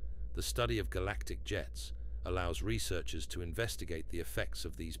 Furthermore, the study of galactic jets allows researchers to investigate the effects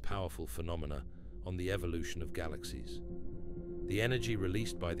of these powerful phenomena on the evolution of galaxies. The energy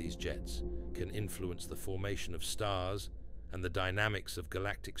released by these jets can influence the formation of stars and the dynamics of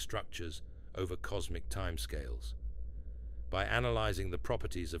galactic structures over cosmic timescales. By analyzing the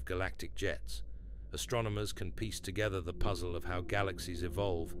properties of galactic jets, astronomers can piece together the puzzle of how galaxies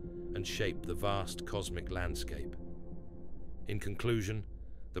evolve and shape the vast cosmic landscape. In conclusion,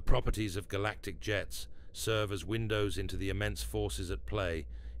 the properties of galactic jets serve as windows into the immense forces at play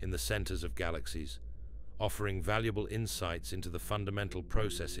in the centers of galaxies, offering valuable insights into the fundamental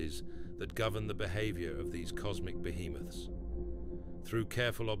processes that govern the behavior of these cosmic behemoths. Through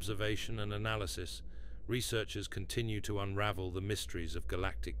careful observation and analysis, researchers continue to unravel the mysteries of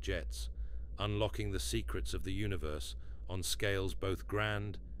galactic jets, unlocking the secrets of the universe on scales both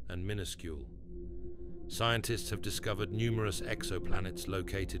grand and minuscule. Scientists have discovered numerous exoplanets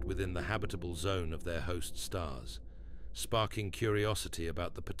located within the habitable zone of their host stars, sparking curiosity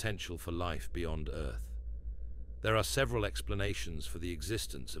about the potential for life beyond Earth. There are several explanations for the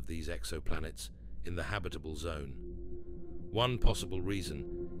existence of these exoplanets in the habitable zone. One possible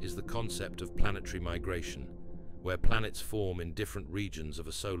reason is the concept of planetary migration, where planets form in different regions of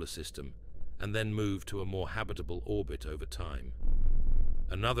a solar system and then move to a more habitable orbit over time.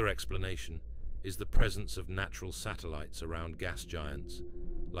 Another explanation is the presence of natural satellites around gas giants,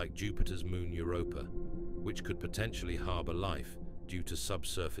 like Jupiter's moon Europa, which could potentially harbor life due to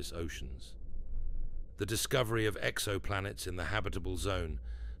subsurface oceans. The discovery of exoplanets in the habitable zone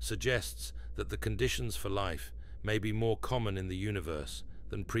suggests that the conditions for life may be more common in the universe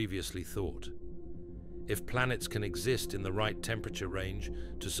than previously thought. If planets can exist in the right temperature range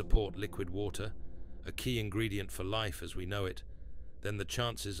to support liquid water, a key ingredient for life as we know it, then the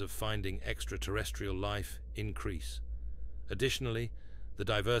chances of finding extraterrestrial life increase. Additionally, the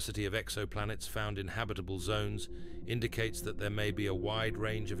diversity of exoplanets found in habitable zones indicates that there may be a wide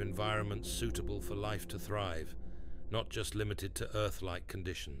range of environments suitable for life to thrive, not just limited to Earth-like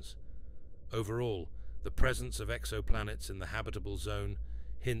conditions. Overall, the presence of exoplanets in the habitable zone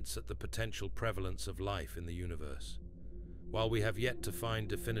hints at the potential prevalence of life in the universe. While we have yet to find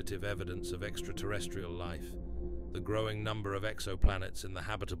definitive evidence of extraterrestrial life, the growing number of exoplanets in the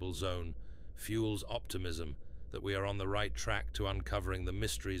habitable zone fuels optimism that we are on the right track to uncovering the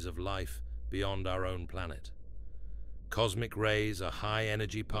mysteries of life beyond our own planet. Cosmic rays are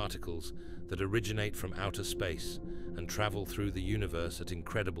high-energy particles that originate from outer space and travel through the universe at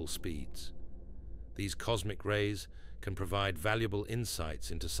incredible speeds. These cosmic rays can provide valuable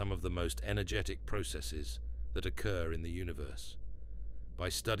insights into some of the most energetic processes that occur in the universe. By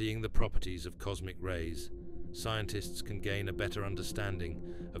studying the properties of cosmic rays, scientists can gain a better understanding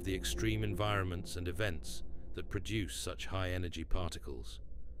of the extreme environments and events that produce such high-energy particles.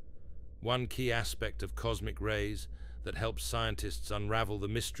 One key aspect of cosmic rays that helps scientists unravel the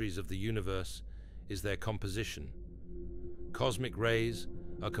mysteries of the universe is their composition. Cosmic rays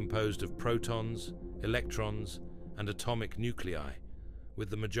are composed of protons, electrons, and atomic nuclei, with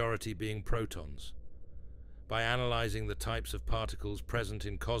the majority being protons. By analyzing the types of particles present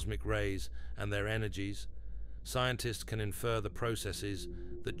in cosmic rays and their energies, scientists can infer the processes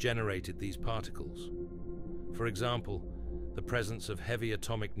that generated these particles. For example, the presence of heavy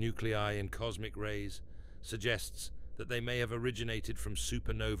atomic nuclei in cosmic rays suggests that they may have originated from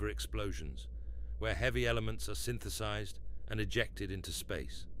supernova explosions, where heavy elements are synthesized and ejected into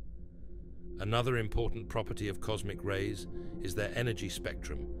space. Another important property of cosmic rays is their energy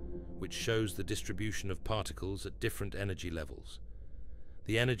spectrum, which shows the distribution of particles at different energy levels.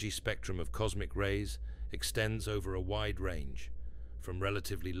 The energy spectrum of cosmic rays extends over a wide range, from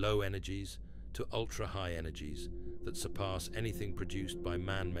relatively low energies to ultra-high energies that surpass anything produced by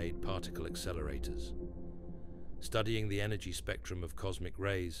man-made particle accelerators. Studying the energy spectrum of cosmic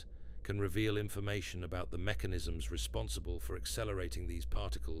rays can reveal information about the mechanisms responsible for accelerating these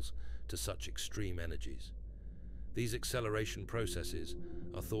particles to such extreme energies. These acceleration processes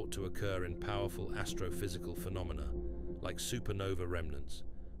are thought to occur in powerful astrophysical phenomena like supernova remnants,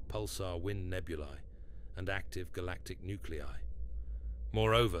 pulsar wind nebulae, and active galactic nuclei.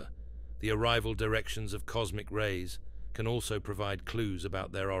 Moreover, the arrival directions of cosmic rays can also provide clues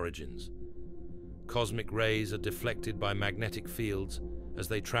about their origins. Cosmic rays are deflected by magnetic fields as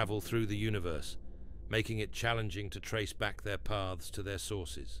they travel through the universe, making it challenging to trace back their paths to their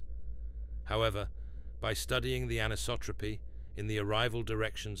sources. However, by studying the anisotropy in the arrival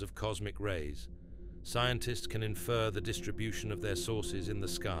directions of cosmic rays, scientists can infer the distribution of their sources in the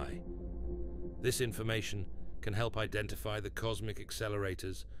sky. This information can help identify the cosmic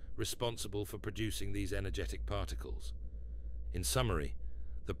accelerators responsible for producing these energetic particles. In summary,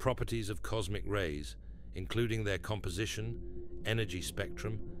 the properties of cosmic rays, including their composition, energy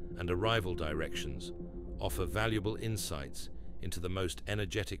spectrum, and arrival directions, offer valuable insights into the most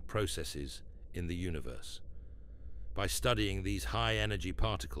energetic processes in the universe. By studying these high-energy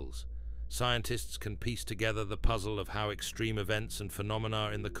particles, scientists can piece together the puzzle of how extreme events and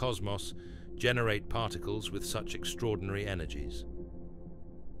phenomena in the cosmos generate particles with such extraordinary energies.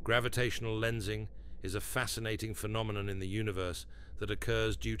 Gravitational lensing is a fascinating phenomenon in the universe that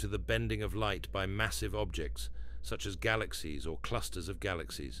occurs due to the bending of light by massive objects, such as galaxies or clusters of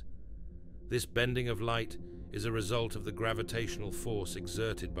galaxies. This bending of light is a result of the gravitational force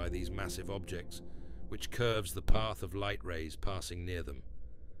exerted by these massive objects, which curves the path of light rays passing near them.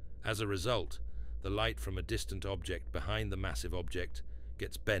 As a result, the light from a distant object behind the massive object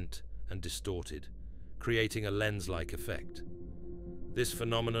gets bent and distorted, creating a lens-like effect. This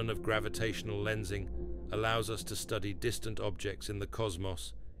phenomenon of gravitational lensing allows us to study distant objects in the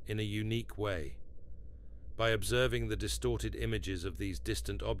cosmos in a unique way. By observing the distorted images of these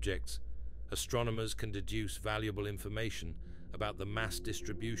distant objects, astronomers can deduce valuable information about the mass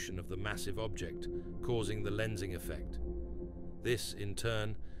distribution of the massive object, causing the lensing effect. This, in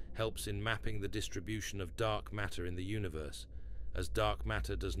turn, helps in mapping the distribution of dark matter in the universe, as dark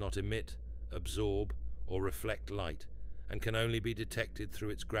matter does not emit, absorb, or reflect light, and can only be detected through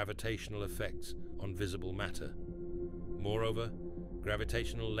its gravitational effects on visible matter. Moreover,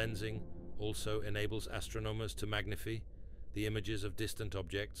 gravitational lensing also enables astronomers to magnify the images of distant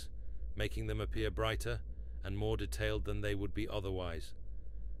objects, making them appear brighter and more detailed than they would be otherwise.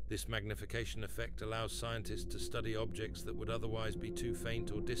 This magnification effect allows scientists to study objects that would otherwise be too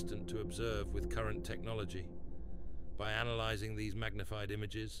faint or distant to observe with current technology. By analyzing these magnified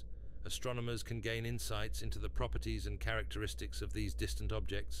images, astronomers can gain insights into the properties and characteristics of these distant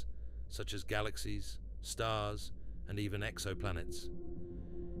objects, such as galaxies, stars, and even exoplanets.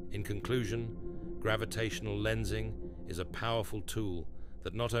 In conclusion, gravitational lensing is a powerful tool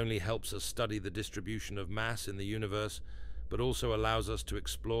that not only helps us study the distribution of mass in the universe, but also allows us to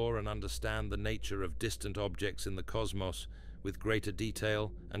explore and understand the nature of distant objects in the cosmos with greater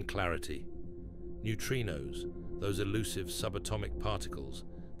detail and clarity. Neutrinos, those elusive subatomic particles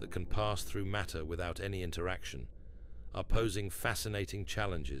that can pass through matter without any interaction, are posing fascinating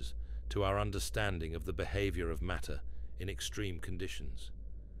challenges to our understanding of the behavior of matter in extreme conditions.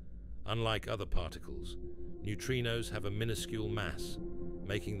 Unlike other particles, neutrinos have a minuscule mass,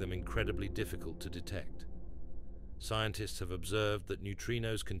 making them incredibly difficult to detect. Scientists have observed that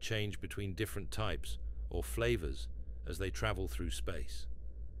neutrinos can change between different types or flavors as they travel through space.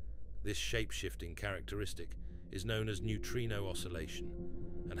 This shape-shifting characteristic is known as neutrino oscillation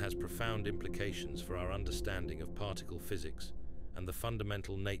and has profound implications for our understanding of particle physics and the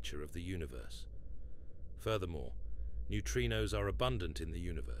fundamental nature of the universe. Furthermore, neutrinos are abundant in the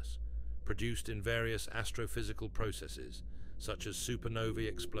universe, produced in various astrophysical processes such as supernovae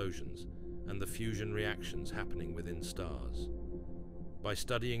explosions and the fusion reactions happening within stars. By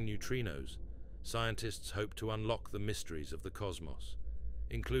studying neutrinos, scientists hope to unlock the mysteries of the cosmos,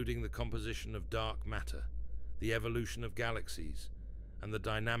 including the composition of dark matter, the evolution of galaxies, and the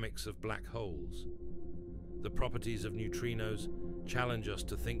dynamics of black holes. The properties of neutrinos challenge us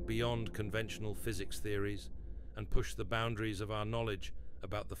to think beyond conventional physics theories and push the boundaries of our knowledge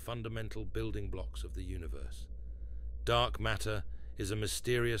about the fundamental building blocks of the universe. Dark matter is a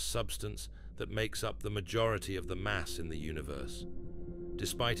mysterious substance that makes up the majority of the mass in the universe.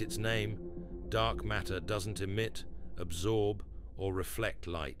 Despite its name, dark matter doesn't emit, absorb, or reflect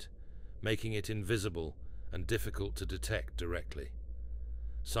light, making it invisible and difficult to detect directly.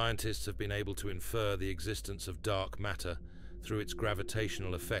 Scientists have been able to infer the existence of dark matter through its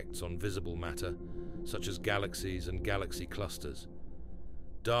gravitational effects on visible matter, such as galaxies and galaxy clusters.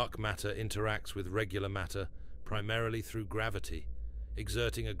 Dark matter interacts with regular matter primarily through gravity,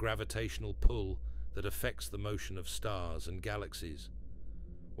 exerting a gravitational pull that affects the motion of stars and galaxies.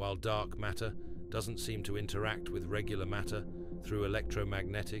 While dark matter doesn't seem to interact with regular matter through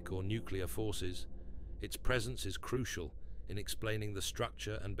electromagnetic or nuclear forces, its presence is crucial in explaining the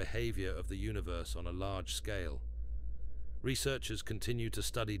structure and behavior of the universe on a large scale. Researchers continue to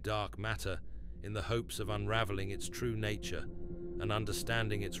study dark matter in the hopes of unraveling its true nature and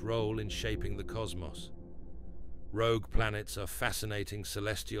understanding its role in shaping the cosmos. Rogue planets are fascinating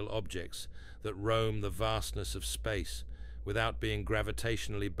celestial objects that roam the vastness of space without being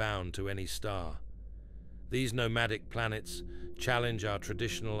gravitationally bound to any star. These nomadic planets challenge our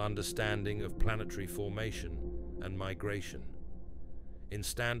traditional understanding of planetary formation and migration. In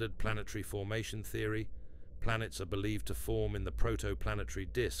standard planetary formation theory, planets are believed to form in the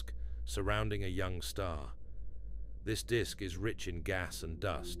protoplanetary disk surrounding a young star. This disk is rich in gas and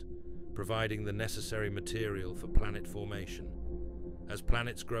dust, providing the necessary material for planet formation. As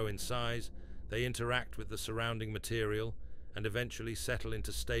planets grow in size, they interact with the surrounding material and eventually settle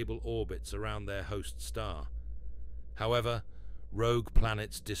into stable orbits around their host star. However, rogue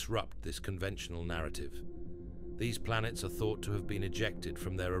planets disrupt this conventional narrative. These planets are thought to have been ejected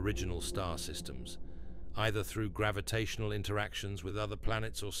from their original star systems, either through gravitational interactions with other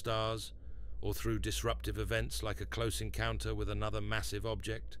planets or stars, or through disruptive events like a close encounter with another massive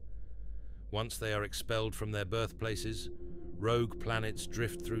object. Once they are expelled from their birthplaces, rogue planets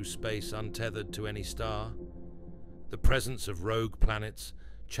drift through space untethered to any star. The presence of rogue planets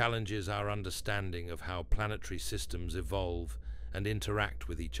challenges our understanding of how planetary systems evolve and interact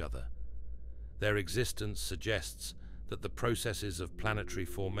with each other. Their existence suggests that the processes of planetary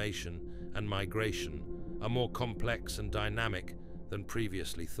formation and migration are more complex and dynamic than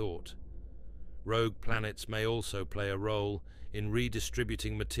previously thought. Rogue planets may also play a role in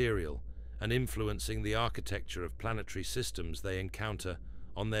redistributing material and influencing the architecture of planetary systems they encounter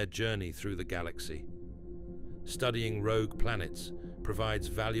on their journey through the galaxy. Studying rogue planets provides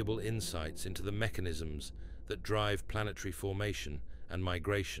valuable insights into the mechanisms that drive planetary formation and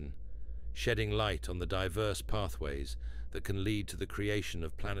migration, shedding light on the diverse pathways that can lead to the creation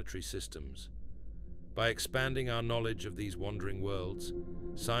of planetary systems. By expanding our knowledge of these wandering worlds,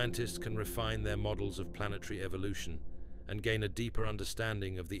 scientists can refine their models of planetary evolution and gain a deeper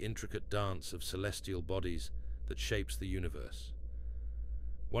understanding of the intricate dance of celestial bodies that shapes the universe.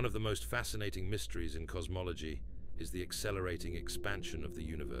 One of the most fascinating mysteries in cosmology is the accelerating expansion of the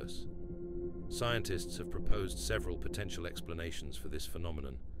universe. Scientists have proposed several potential explanations for this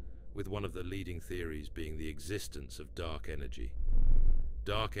phenomenon, with one of the leading theories being the existence of dark energy.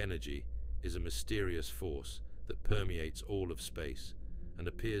 Dark energy is a mysterious force that permeates all of space and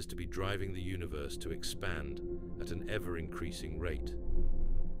appears to be driving the universe to expand at an ever-increasing rate.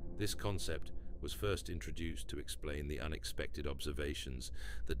 This concept was first introduced to explain the unexpected observations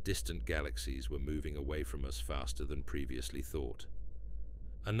that distant galaxies were moving away from us faster than previously thought.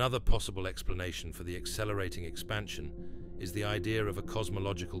 Another possible explanation for the accelerating expansion is the idea of a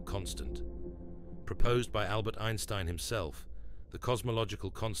cosmological constant. Proposed by Albert Einstein himself, the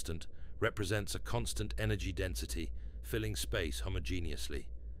cosmological constant represents a constant energy density filling space homogeneously.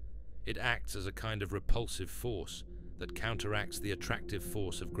 It acts as a kind of repulsive force that counteracts the attractive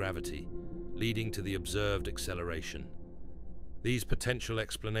force of gravity, leading to the observed acceleration. These potential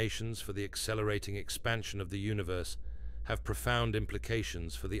explanations for the accelerating expansion of the universe have profound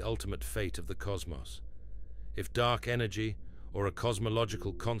implications for the ultimate fate of the cosmos. If dark energy, or a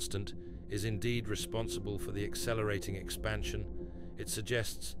cosmological constant, is indeed responsible for the accelerating expansion, it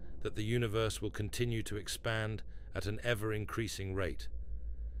suggests that the universe will continue to expand at an ever-increasing rate.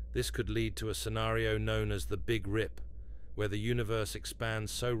 This could lead to a scenario known as the Big Rip, where the universe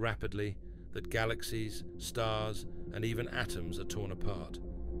expands so rapidly that galaxies, stars, and even atoms are torn apart.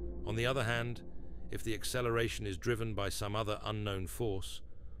 On the other hand, if the acceleration is driven by some other unknown force,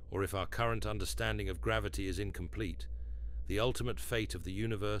 or if our current understanding of gravity is incomplete, the ultimate fate of the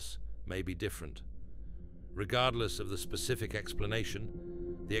universe may be different. Regardless of the specific explanation,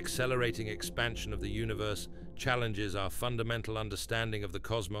 the accelerating expansion of the universe challenges our fundamental understanding of the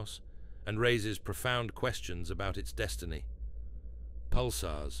cosmos and raises profound questions about its destiny.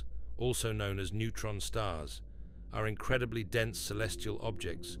 Pulsars, also known as neutron stars, are incredibly dense celestial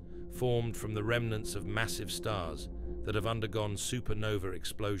objects formed from the remnants of massive stars that have undergone supernova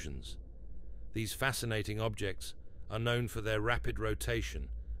explosions. These fascinating objects are known for their rapid rotation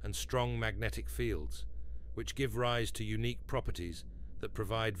and strong magnetic fields, which give rise to unique properties that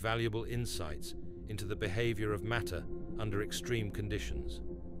provide valuable insights into the behavior of matter under extreme conditions.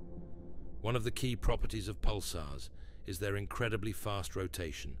 One of the key properties of pulsars is their incredibly fast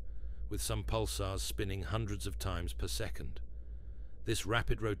rotation, with some pulsars spinning hundreds of times per second. This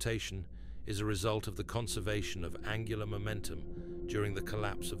rapid rotation is a result of the conservation of angular momentum during the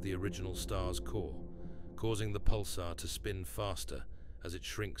collapse of the original star's core, causing the pulsar to spin faster as it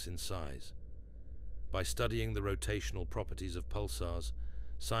shrinks in size. By studying the rotational properties of pulsars,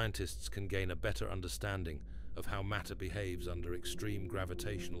 scientists can gain a better understanding of how matter behaves under extreme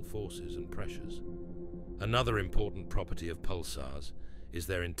gravitational forces and pressures. Another important property of pulsars is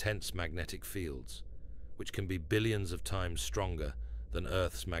their intense magnetic fields, which can be billions of times stronger than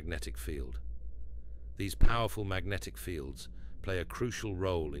Earth's magnetic field. These powerful magnetic fields play a crucial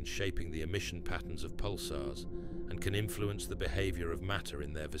role in shaping the emission patterns of pulsars and can influence the behavior of matter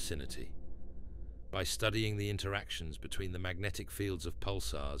in their vicinity. By studying the interactions between the magnetic fields of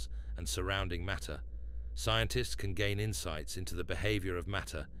pulsars and surrounding matter, scientists can gain insights into the behavior of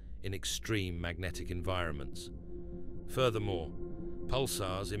matter in extreme magnetic environments. Furthermore,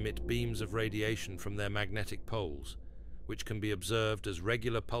 pulsars emit beams of radiation from their magnetic poles, which can be observed as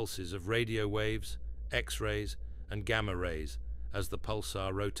regular pulses of radio waves, X-rays, and gamma rays as the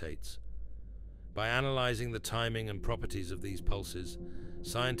pulsar rotates. By analyzing the timing and properties of these pulses,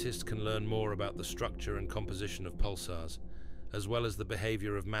 scientists can learn more about the structure and composition of pulsars, as well as the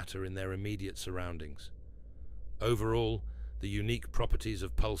behavior of matter in their immediate surroundings. Overall, the unique properties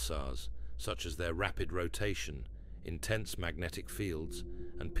of pulsars, such as their rapid rotation, intense magnetic fields,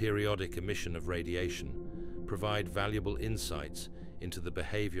 and periodic emission of radiation, provide valuable insights into the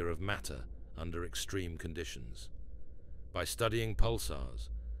behavior of matter under extreme conditions. By studying pulsars,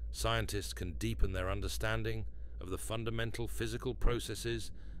 scientists can deepen their understanding of the fundamental physical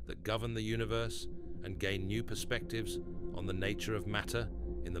processes that govern the universe and gain new perspectives on the nature of matter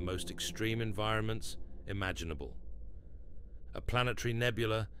in the most extreme environments imaginable. A planetary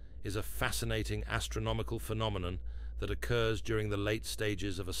nebula is a fascinating astronomical phenomenon that occurs during the late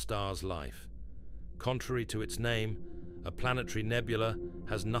stages of a star's life. Contrary to its name, a planetary nebula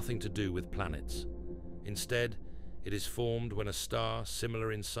has nothing to do with planets. Instead, it is formed when a star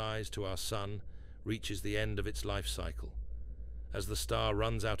similar in size to our Sun reaches the end of its life cycle. As the star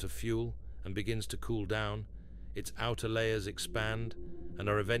runs out of fuel and begins to cool down, its outer layers expand and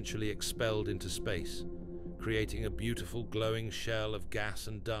are eventually expelled into space, creating a beautiful glowing shell of gas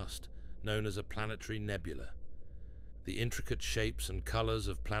and dust known as a planetary nebula. The intricate shapes and colors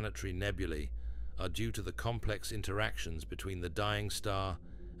of planetary nebulae are due to the complex interactions between the dying star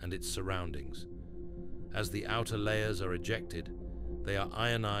and its surroundings. As the outer layers are ejected, they are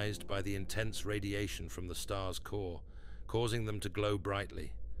ionized by the intense radiation from the star's core, causing them to glow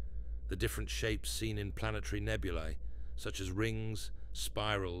brightly. The different shapes seen in planetary nebulae, such as rings,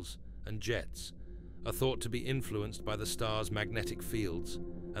 spirals, and jets, are thought to be influenced by the star's magnetic fields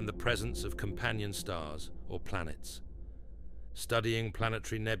and the presence of companion stars or planets. Studying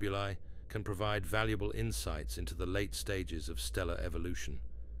planetary nebulae can provide valuable insights into the late stages of stellar evolution.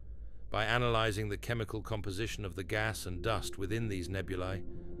 By analyzing the chemical composition of the gas and dust within these nebulae,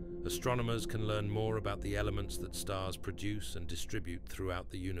 astronomers can learn more about the elements that stars produce and distribute throughout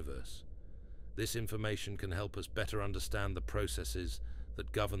the universe. This information can help us better understand the processes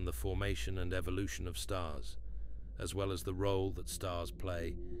that govern the formation and evolution of stars, as well as the role that stars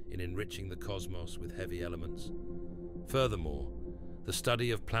play in enriching the cosmos with heavy elements. Furthermore, the study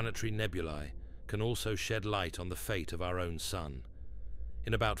of planetary nebulae can also shed light on the fate of our own Sun.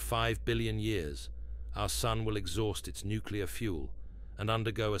 In about 5 billion years, our Sun will exhaust its nuclear fuel and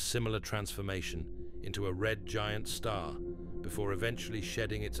undergo a similar transformation into a red giant star before eventually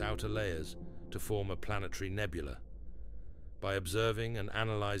shedding its outer layers to form a planetary nebula. By observing and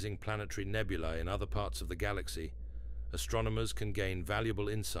analyzing planetary nebulae in other parts of the galaxy, astronomers can gain valuable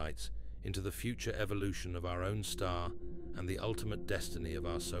insights into the future evolution of our own star and the ultimate destiny of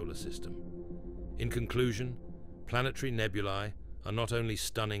our solar system. In conclusion, planetary nebulae are not only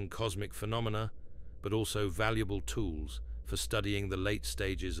stunning cosmic phenomena, but also valuable tools for studying the late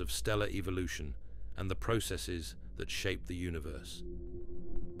stages of stellar evolution and the processes that shape the universe.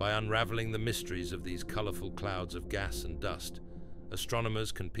 By unraveling the mysteries of these colorful clouds of gas and dust,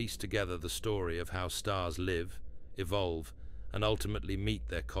 astronomers can piece together the story of how stars live, evolve, and ultimately meet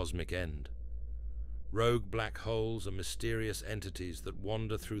their cosmic end. Rogue black holes are mysterious entities that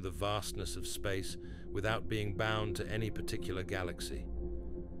wander through the vastness of space without being bound to any particular galaxy.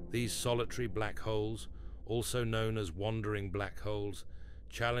 These solitary black holes, also known as wandering black holes,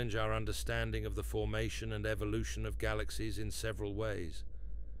 challenge our understanding of the formation and evolution of galaxies in several ways.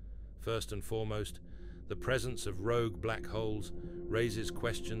 First and foremost, the presence of rogue black holes raises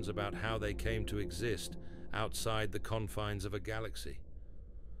questions about how they came to exist outside the confines of a galaxy.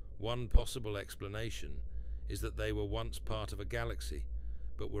 One possible explanation is that they were once part of a galaxy,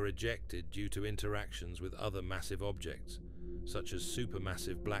 but were ejected due to interactions with other massive objects, such as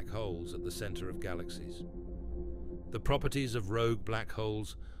supermassive black holes at the center of galaxies. The properties of rogue black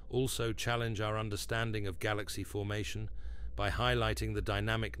holes also challenge our understanding of galaxy formation by highlighting the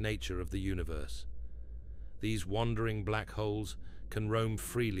dynamic nature of the universe. These wandering black holes can roam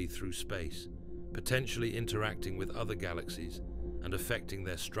freely through space, potentially interacting with other galaxies and affecting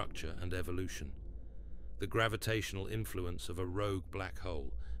their structure and evolution. The gravitational influence of a rogue black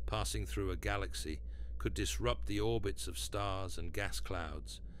hole passing through a galaxy could disrupt the orbits of stars and gas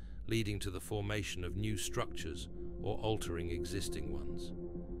clouds, leading to the formation of new structures or altering existing ones.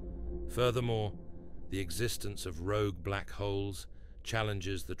 Furthermore, the existence of rogue black holes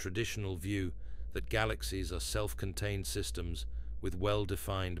challenges the traditional view that galaxies are self-contained systems with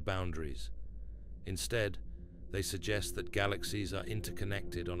well-defined boundaries. Instead, they suggest that galaxies are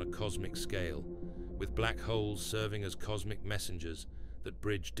interconnected on a cosmic scale, with black holes serving as cosmic messengers that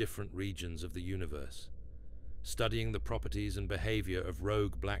bridge different regions of the universe. Studying the properties and behavior of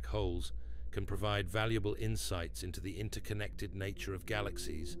rogue black holes can provide valuable insights into the interconnected nature of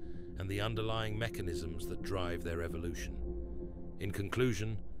galaxies and the underlying mechanisms that drive their evolution. In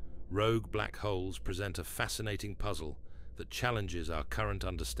conclusion, rogue black holes present a fascinating puzzle that challenges our current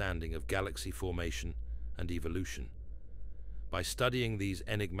understanding of galaxy formation and evolution. By studying these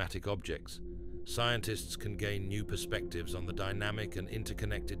enigmatic objects, scientists can gain new perspectives on the dynamic and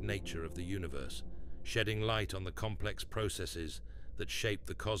interconnected nature of the universe, shedding light on the complex processes that shape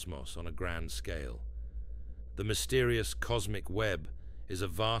the cosmos on a grand scale. The mysterious cosmic web is a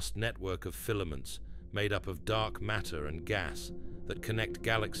vast network of filaments made up of dark matter and gas that connect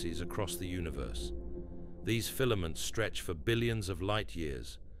galaxies across the universe. These filaments stretch for billions of light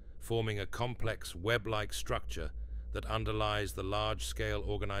years, forming a complex web-like structure that underlies the large-scale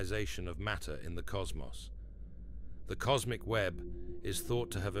organization of matter in the cosmos. The cosmic web is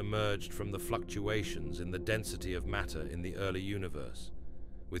thought to have emerged from the fluctuations in the density of matter in the early universe,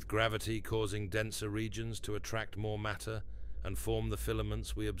 with gravity causing denser regions to attract more matter and form the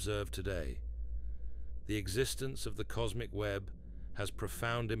filaments we observe today. The existence of the cosmic web has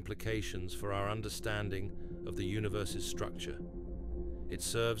profound implications for our understanding of the universe's structure. It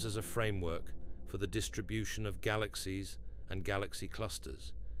serves as a framework for the distribution of galaxies and galaxy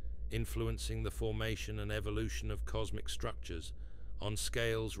clusters, influencing the formation and evolution of cosmic structures on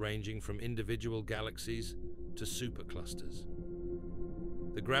scales ranging from individual galaxies to superclusters.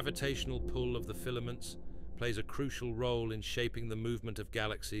 The gravitational pull of the filaments plays a crucial role in shaping the movement of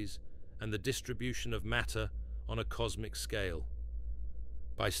galaxies and the distribution of matter on a cosmic scale.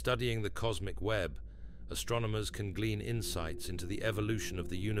 By studying the cosmic web, astronomers can glean insights into the evolution of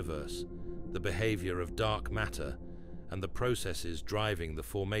the universe, the behavior of dark matter, and the processes driving the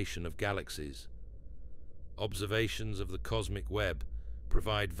formation of galaxies. Observations of the cosmic web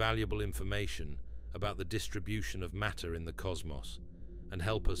provide valuable information about the distribution of matter in the cosmos and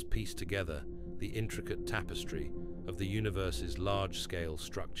help us piece together the intricate tapestry of the universe's large-scale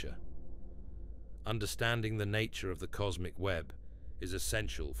structure. Understanding the nature of the cosmic web is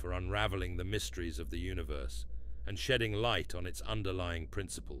essential for unraveling the mysteries of the universe and shedding light on its underlying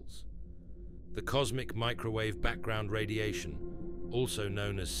principles. The cosmic microwave background radiation, also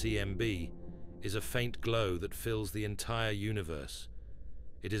known as CMB, is a faint glow that fills the entire universe.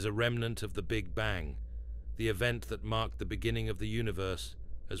 It is a remnant of the Big Bang, the event that marked the beginning of the universe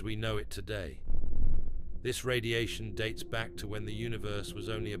as we know it today. This radiation dates back to when the universe was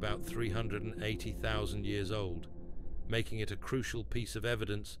only about 380,000 years old, making it a crucial piece of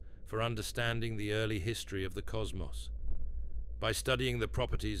evidence for understanding the early history of the cosmos. By studying the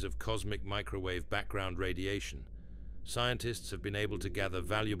properties of cosmic microwave background radiation, scientists have been able to gather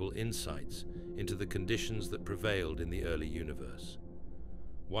valuable insights into the conditions that prevailed in the early universe.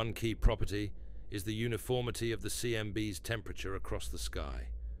 One key property is the uniformity of the CMB's temperature across the sky.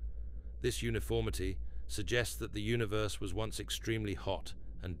 This uniformity suggests that the universe was once extremely hot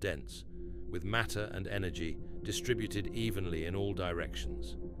and dense, with matter and energy distributed evenly in all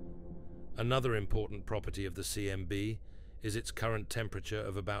directions. Another important property of the CMB is its current temperature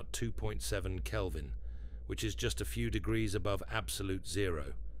of about 2.7 Kelvin, which is just a few degrees above absolute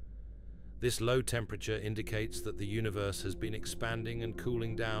zero. This low temperature indicates that the universe has been expanding and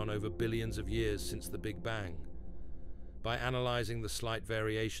cooling down over billions of years since the Big Bang. By analyzing the slight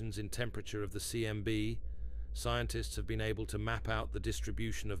variations in temperature of the CMB, scientists have been able to map out the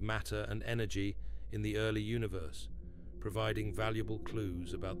distribution of matter and energy in the early universe, providing valuable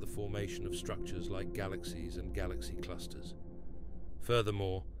clues about the formation of structures like galaxies and galaxy clusters.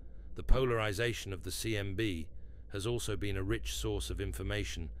 Furthermore, the polarization of the CMB has also been a rich source of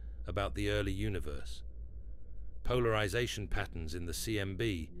information about the early universe. Polarization patterns in the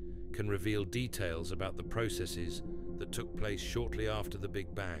CMB can reveal details about the processes that took place shortly after the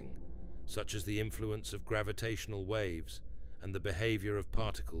Big Bang, such as the influence of gravitational waves and the behavior of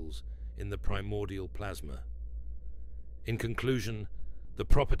particles in the primordial plasma. In conclusion, the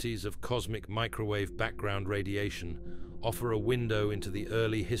properties of cosmic microwave background radiation offer a window into the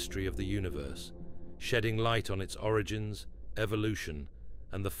early history of the universe shedding light on its origins, evolution,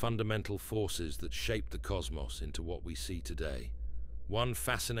 and the fundamental forces that shaped the cosmos into what we see today. One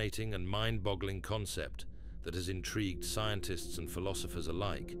fascinating and mind-boggling concept that has intrigued scientists and philosophers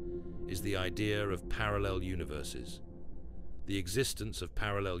alike is the idea of parallel universes. The existence of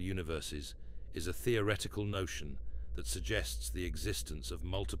parallel universes is a theoretical notion that suggests the existence of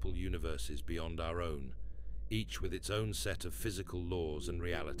multiple universes beyond our own, each with its own set of physical laws and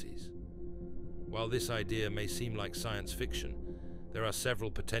realities. While this idea may seem like science fiction, there are several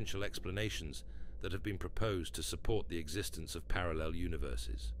potential explanations that have been proposed to support the existence of parallel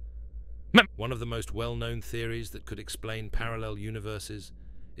universes. One of the most well-known theories that could explain parallel universes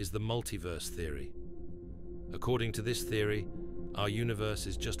is the multiverse theory. According to this theory, our universe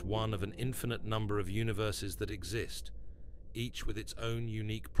is just one of an infinite number of universes that exist, each with its own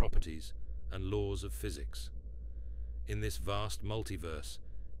unique properties and laws of physics. In this vast multiverse,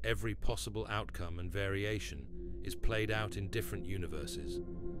 every possible outcome and variation is played out in different universes,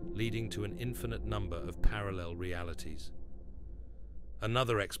 leading to an infinite number of parallel realities.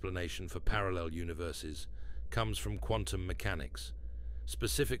 Another explanation for parallel universes comes from quantum mechanics,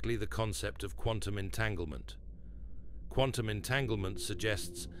 specifically the concept of quantum entanglement. Quantum entanglement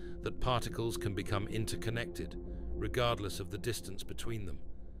suggests that particles can become interconnected, regardless of the distance between them,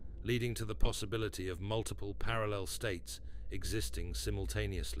 leading to the possibility of multiple parallel states existing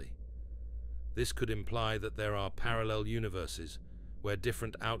simultaneously. This could imply that there are parallel universes where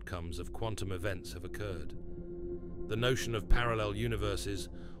different outcomes of quantum events have occurred. The notion of parallel universes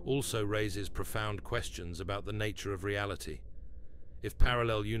also raises profound questions about the nature of reality. If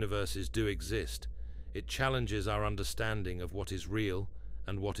parallel universes do exist, it challenges our understanding of what is real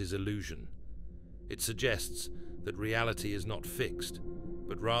and what is illusion. It suggests that reality is not fixed,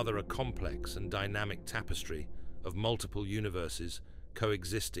 but rather a complex and dynamic tapestry of multiple universes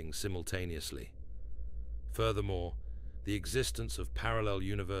coexisting simultaneously. Furthermore, the existence of parallel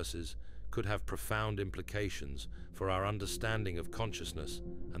universes could have profound implications for our understanding of consciousness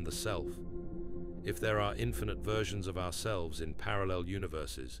and the self. If there are infinite versions of ourselves in parallel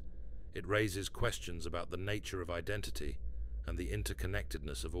universes, it raises questions about the nature of identity and the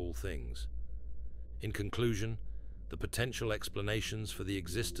interconnectedness of all things. In conclusion, the potential explanations for the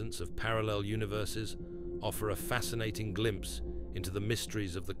existence of parallel universes offer a fascinating glimpse into the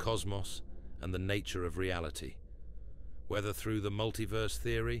mysteries of the cosmos and the nature of reality. Whether through the multiverse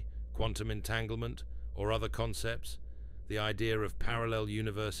theory, quantum entanglement, or other concepts, the idea of parallel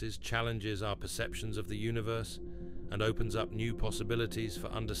universes challenges our perceptions of the universe and opens up new possibilities for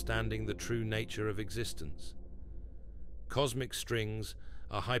understanding the true nature of existence. Cosmic strings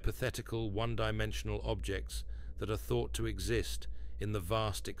are hypothetical one-dimensional objects that are thought to exist in the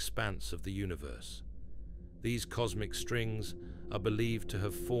vast expanse of the universe. These cosmic strings are believed to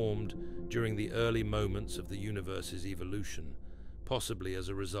have formed during the early moments of the universe's evolution, possibly as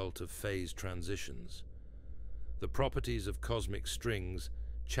a result of phase transitions. The properties of cosmic strings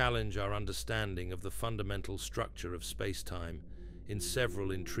challenge our understanding of the fundamental structure of space-time in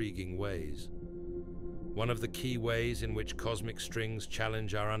several intriguing ways. One of the key ways in which cosmic strings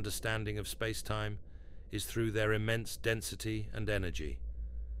challenge our understanding of space-time is through their immense density and energy.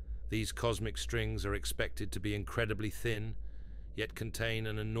 These cosmic strings are expected to be incredibly thin, yet contain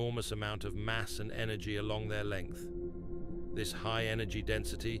an enormous amount of mass and energy along their length. This high energy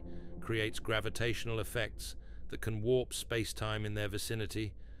density creates gravitational effects that can warp space-time in their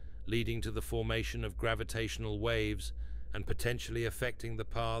vicinity, leading to the formation of gravitational waves and potentially affecting the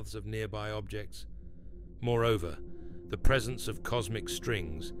paths of nearby objects. Moreover, the presence of cosmic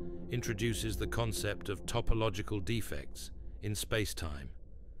strings introduces the concept of topological defects in space-time.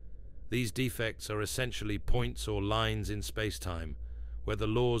 These defects are essentially points or lines in space-time where the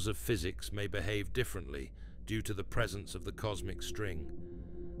laws of physics may behave differently due to the presence of the cosmic string.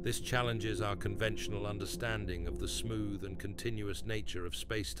 This challenges our conventional understanding of the smooth and continuous nature of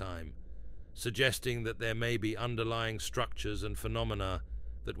space-time, suggesting that there may be underlying structures and phenomena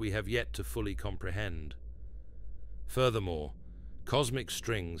that we have yet to fully comprehend. Furthermore, cosmic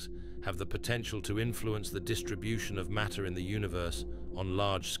strings have the potential to influence the distribution of matter in the universe on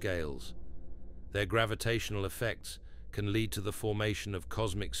large scales. Their gravitational effects can lead to the formation of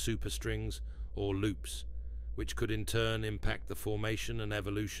cosmic superstrings or loops, which could in turn impact the formation and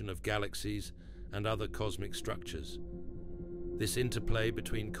evolution of galaxies and other cosmic structures. This interplay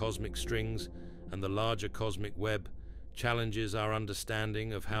between cosmic strings and the larger cosmic web challenges our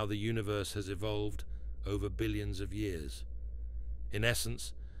understanding of how the universe has evolved over billions of years. In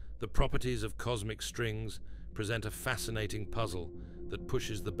essence, the properties of cosmic strings present a fascinating puzzle that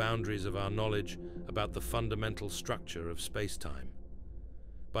pushes the boundaries of our knowledge about the fundamental structure of space-time.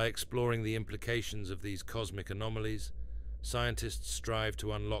 By exploring the implications of these cosmic anomalies, scientists strive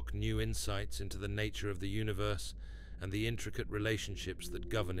to unlock new insights into the nature of the universe and the intricate relationships that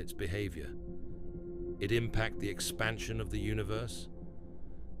govern its behavior. It impacts the expansion of the universe.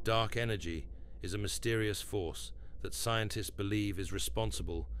 Dark energy is a mysterious force that scientists believe is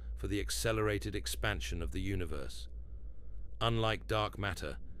responsible for the accelerated expansion of the universe. Unlike dark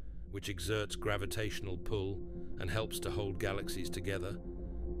matter, which exerts gravitational pull and helps to hold galaxies together,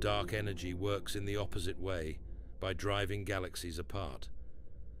 dark energy works in the opposite way by driving galaxies apart.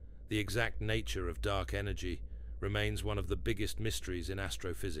 The exact nature of dark energy remains one of the biggest mysteries in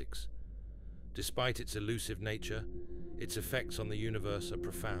astrophysics. Despite its elusive nature, its effects on the universe are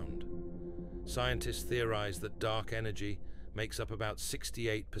profound. Scientists theorize that dark energy makes up about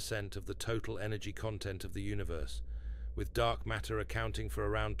 68% of the total energy content of the universe, with dark matter accounting for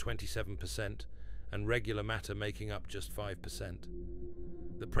around 27% and regular matter making up just 5%.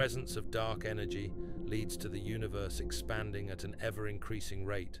 The presence of dark energy leads to the universe expanding at an ever-increasing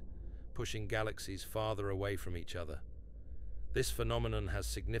rate, pushing galaxies farther away from each other. This phenomenon has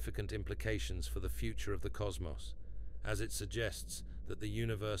significant implications for the future of the cosmos, as it suggests that the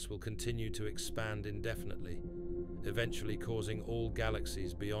universe will continue to expand indefinitely, eventually causing all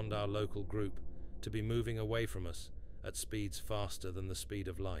galaxies beyond our local group to be moving away from us at speeds faster than the speed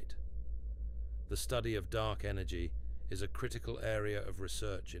of light. The study of dark energy is a critical area of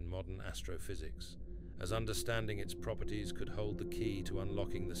research in modern astrophysics, as understanding its properties could hold the key to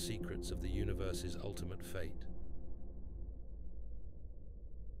unlocking the secrets of the universe's ultimate fate.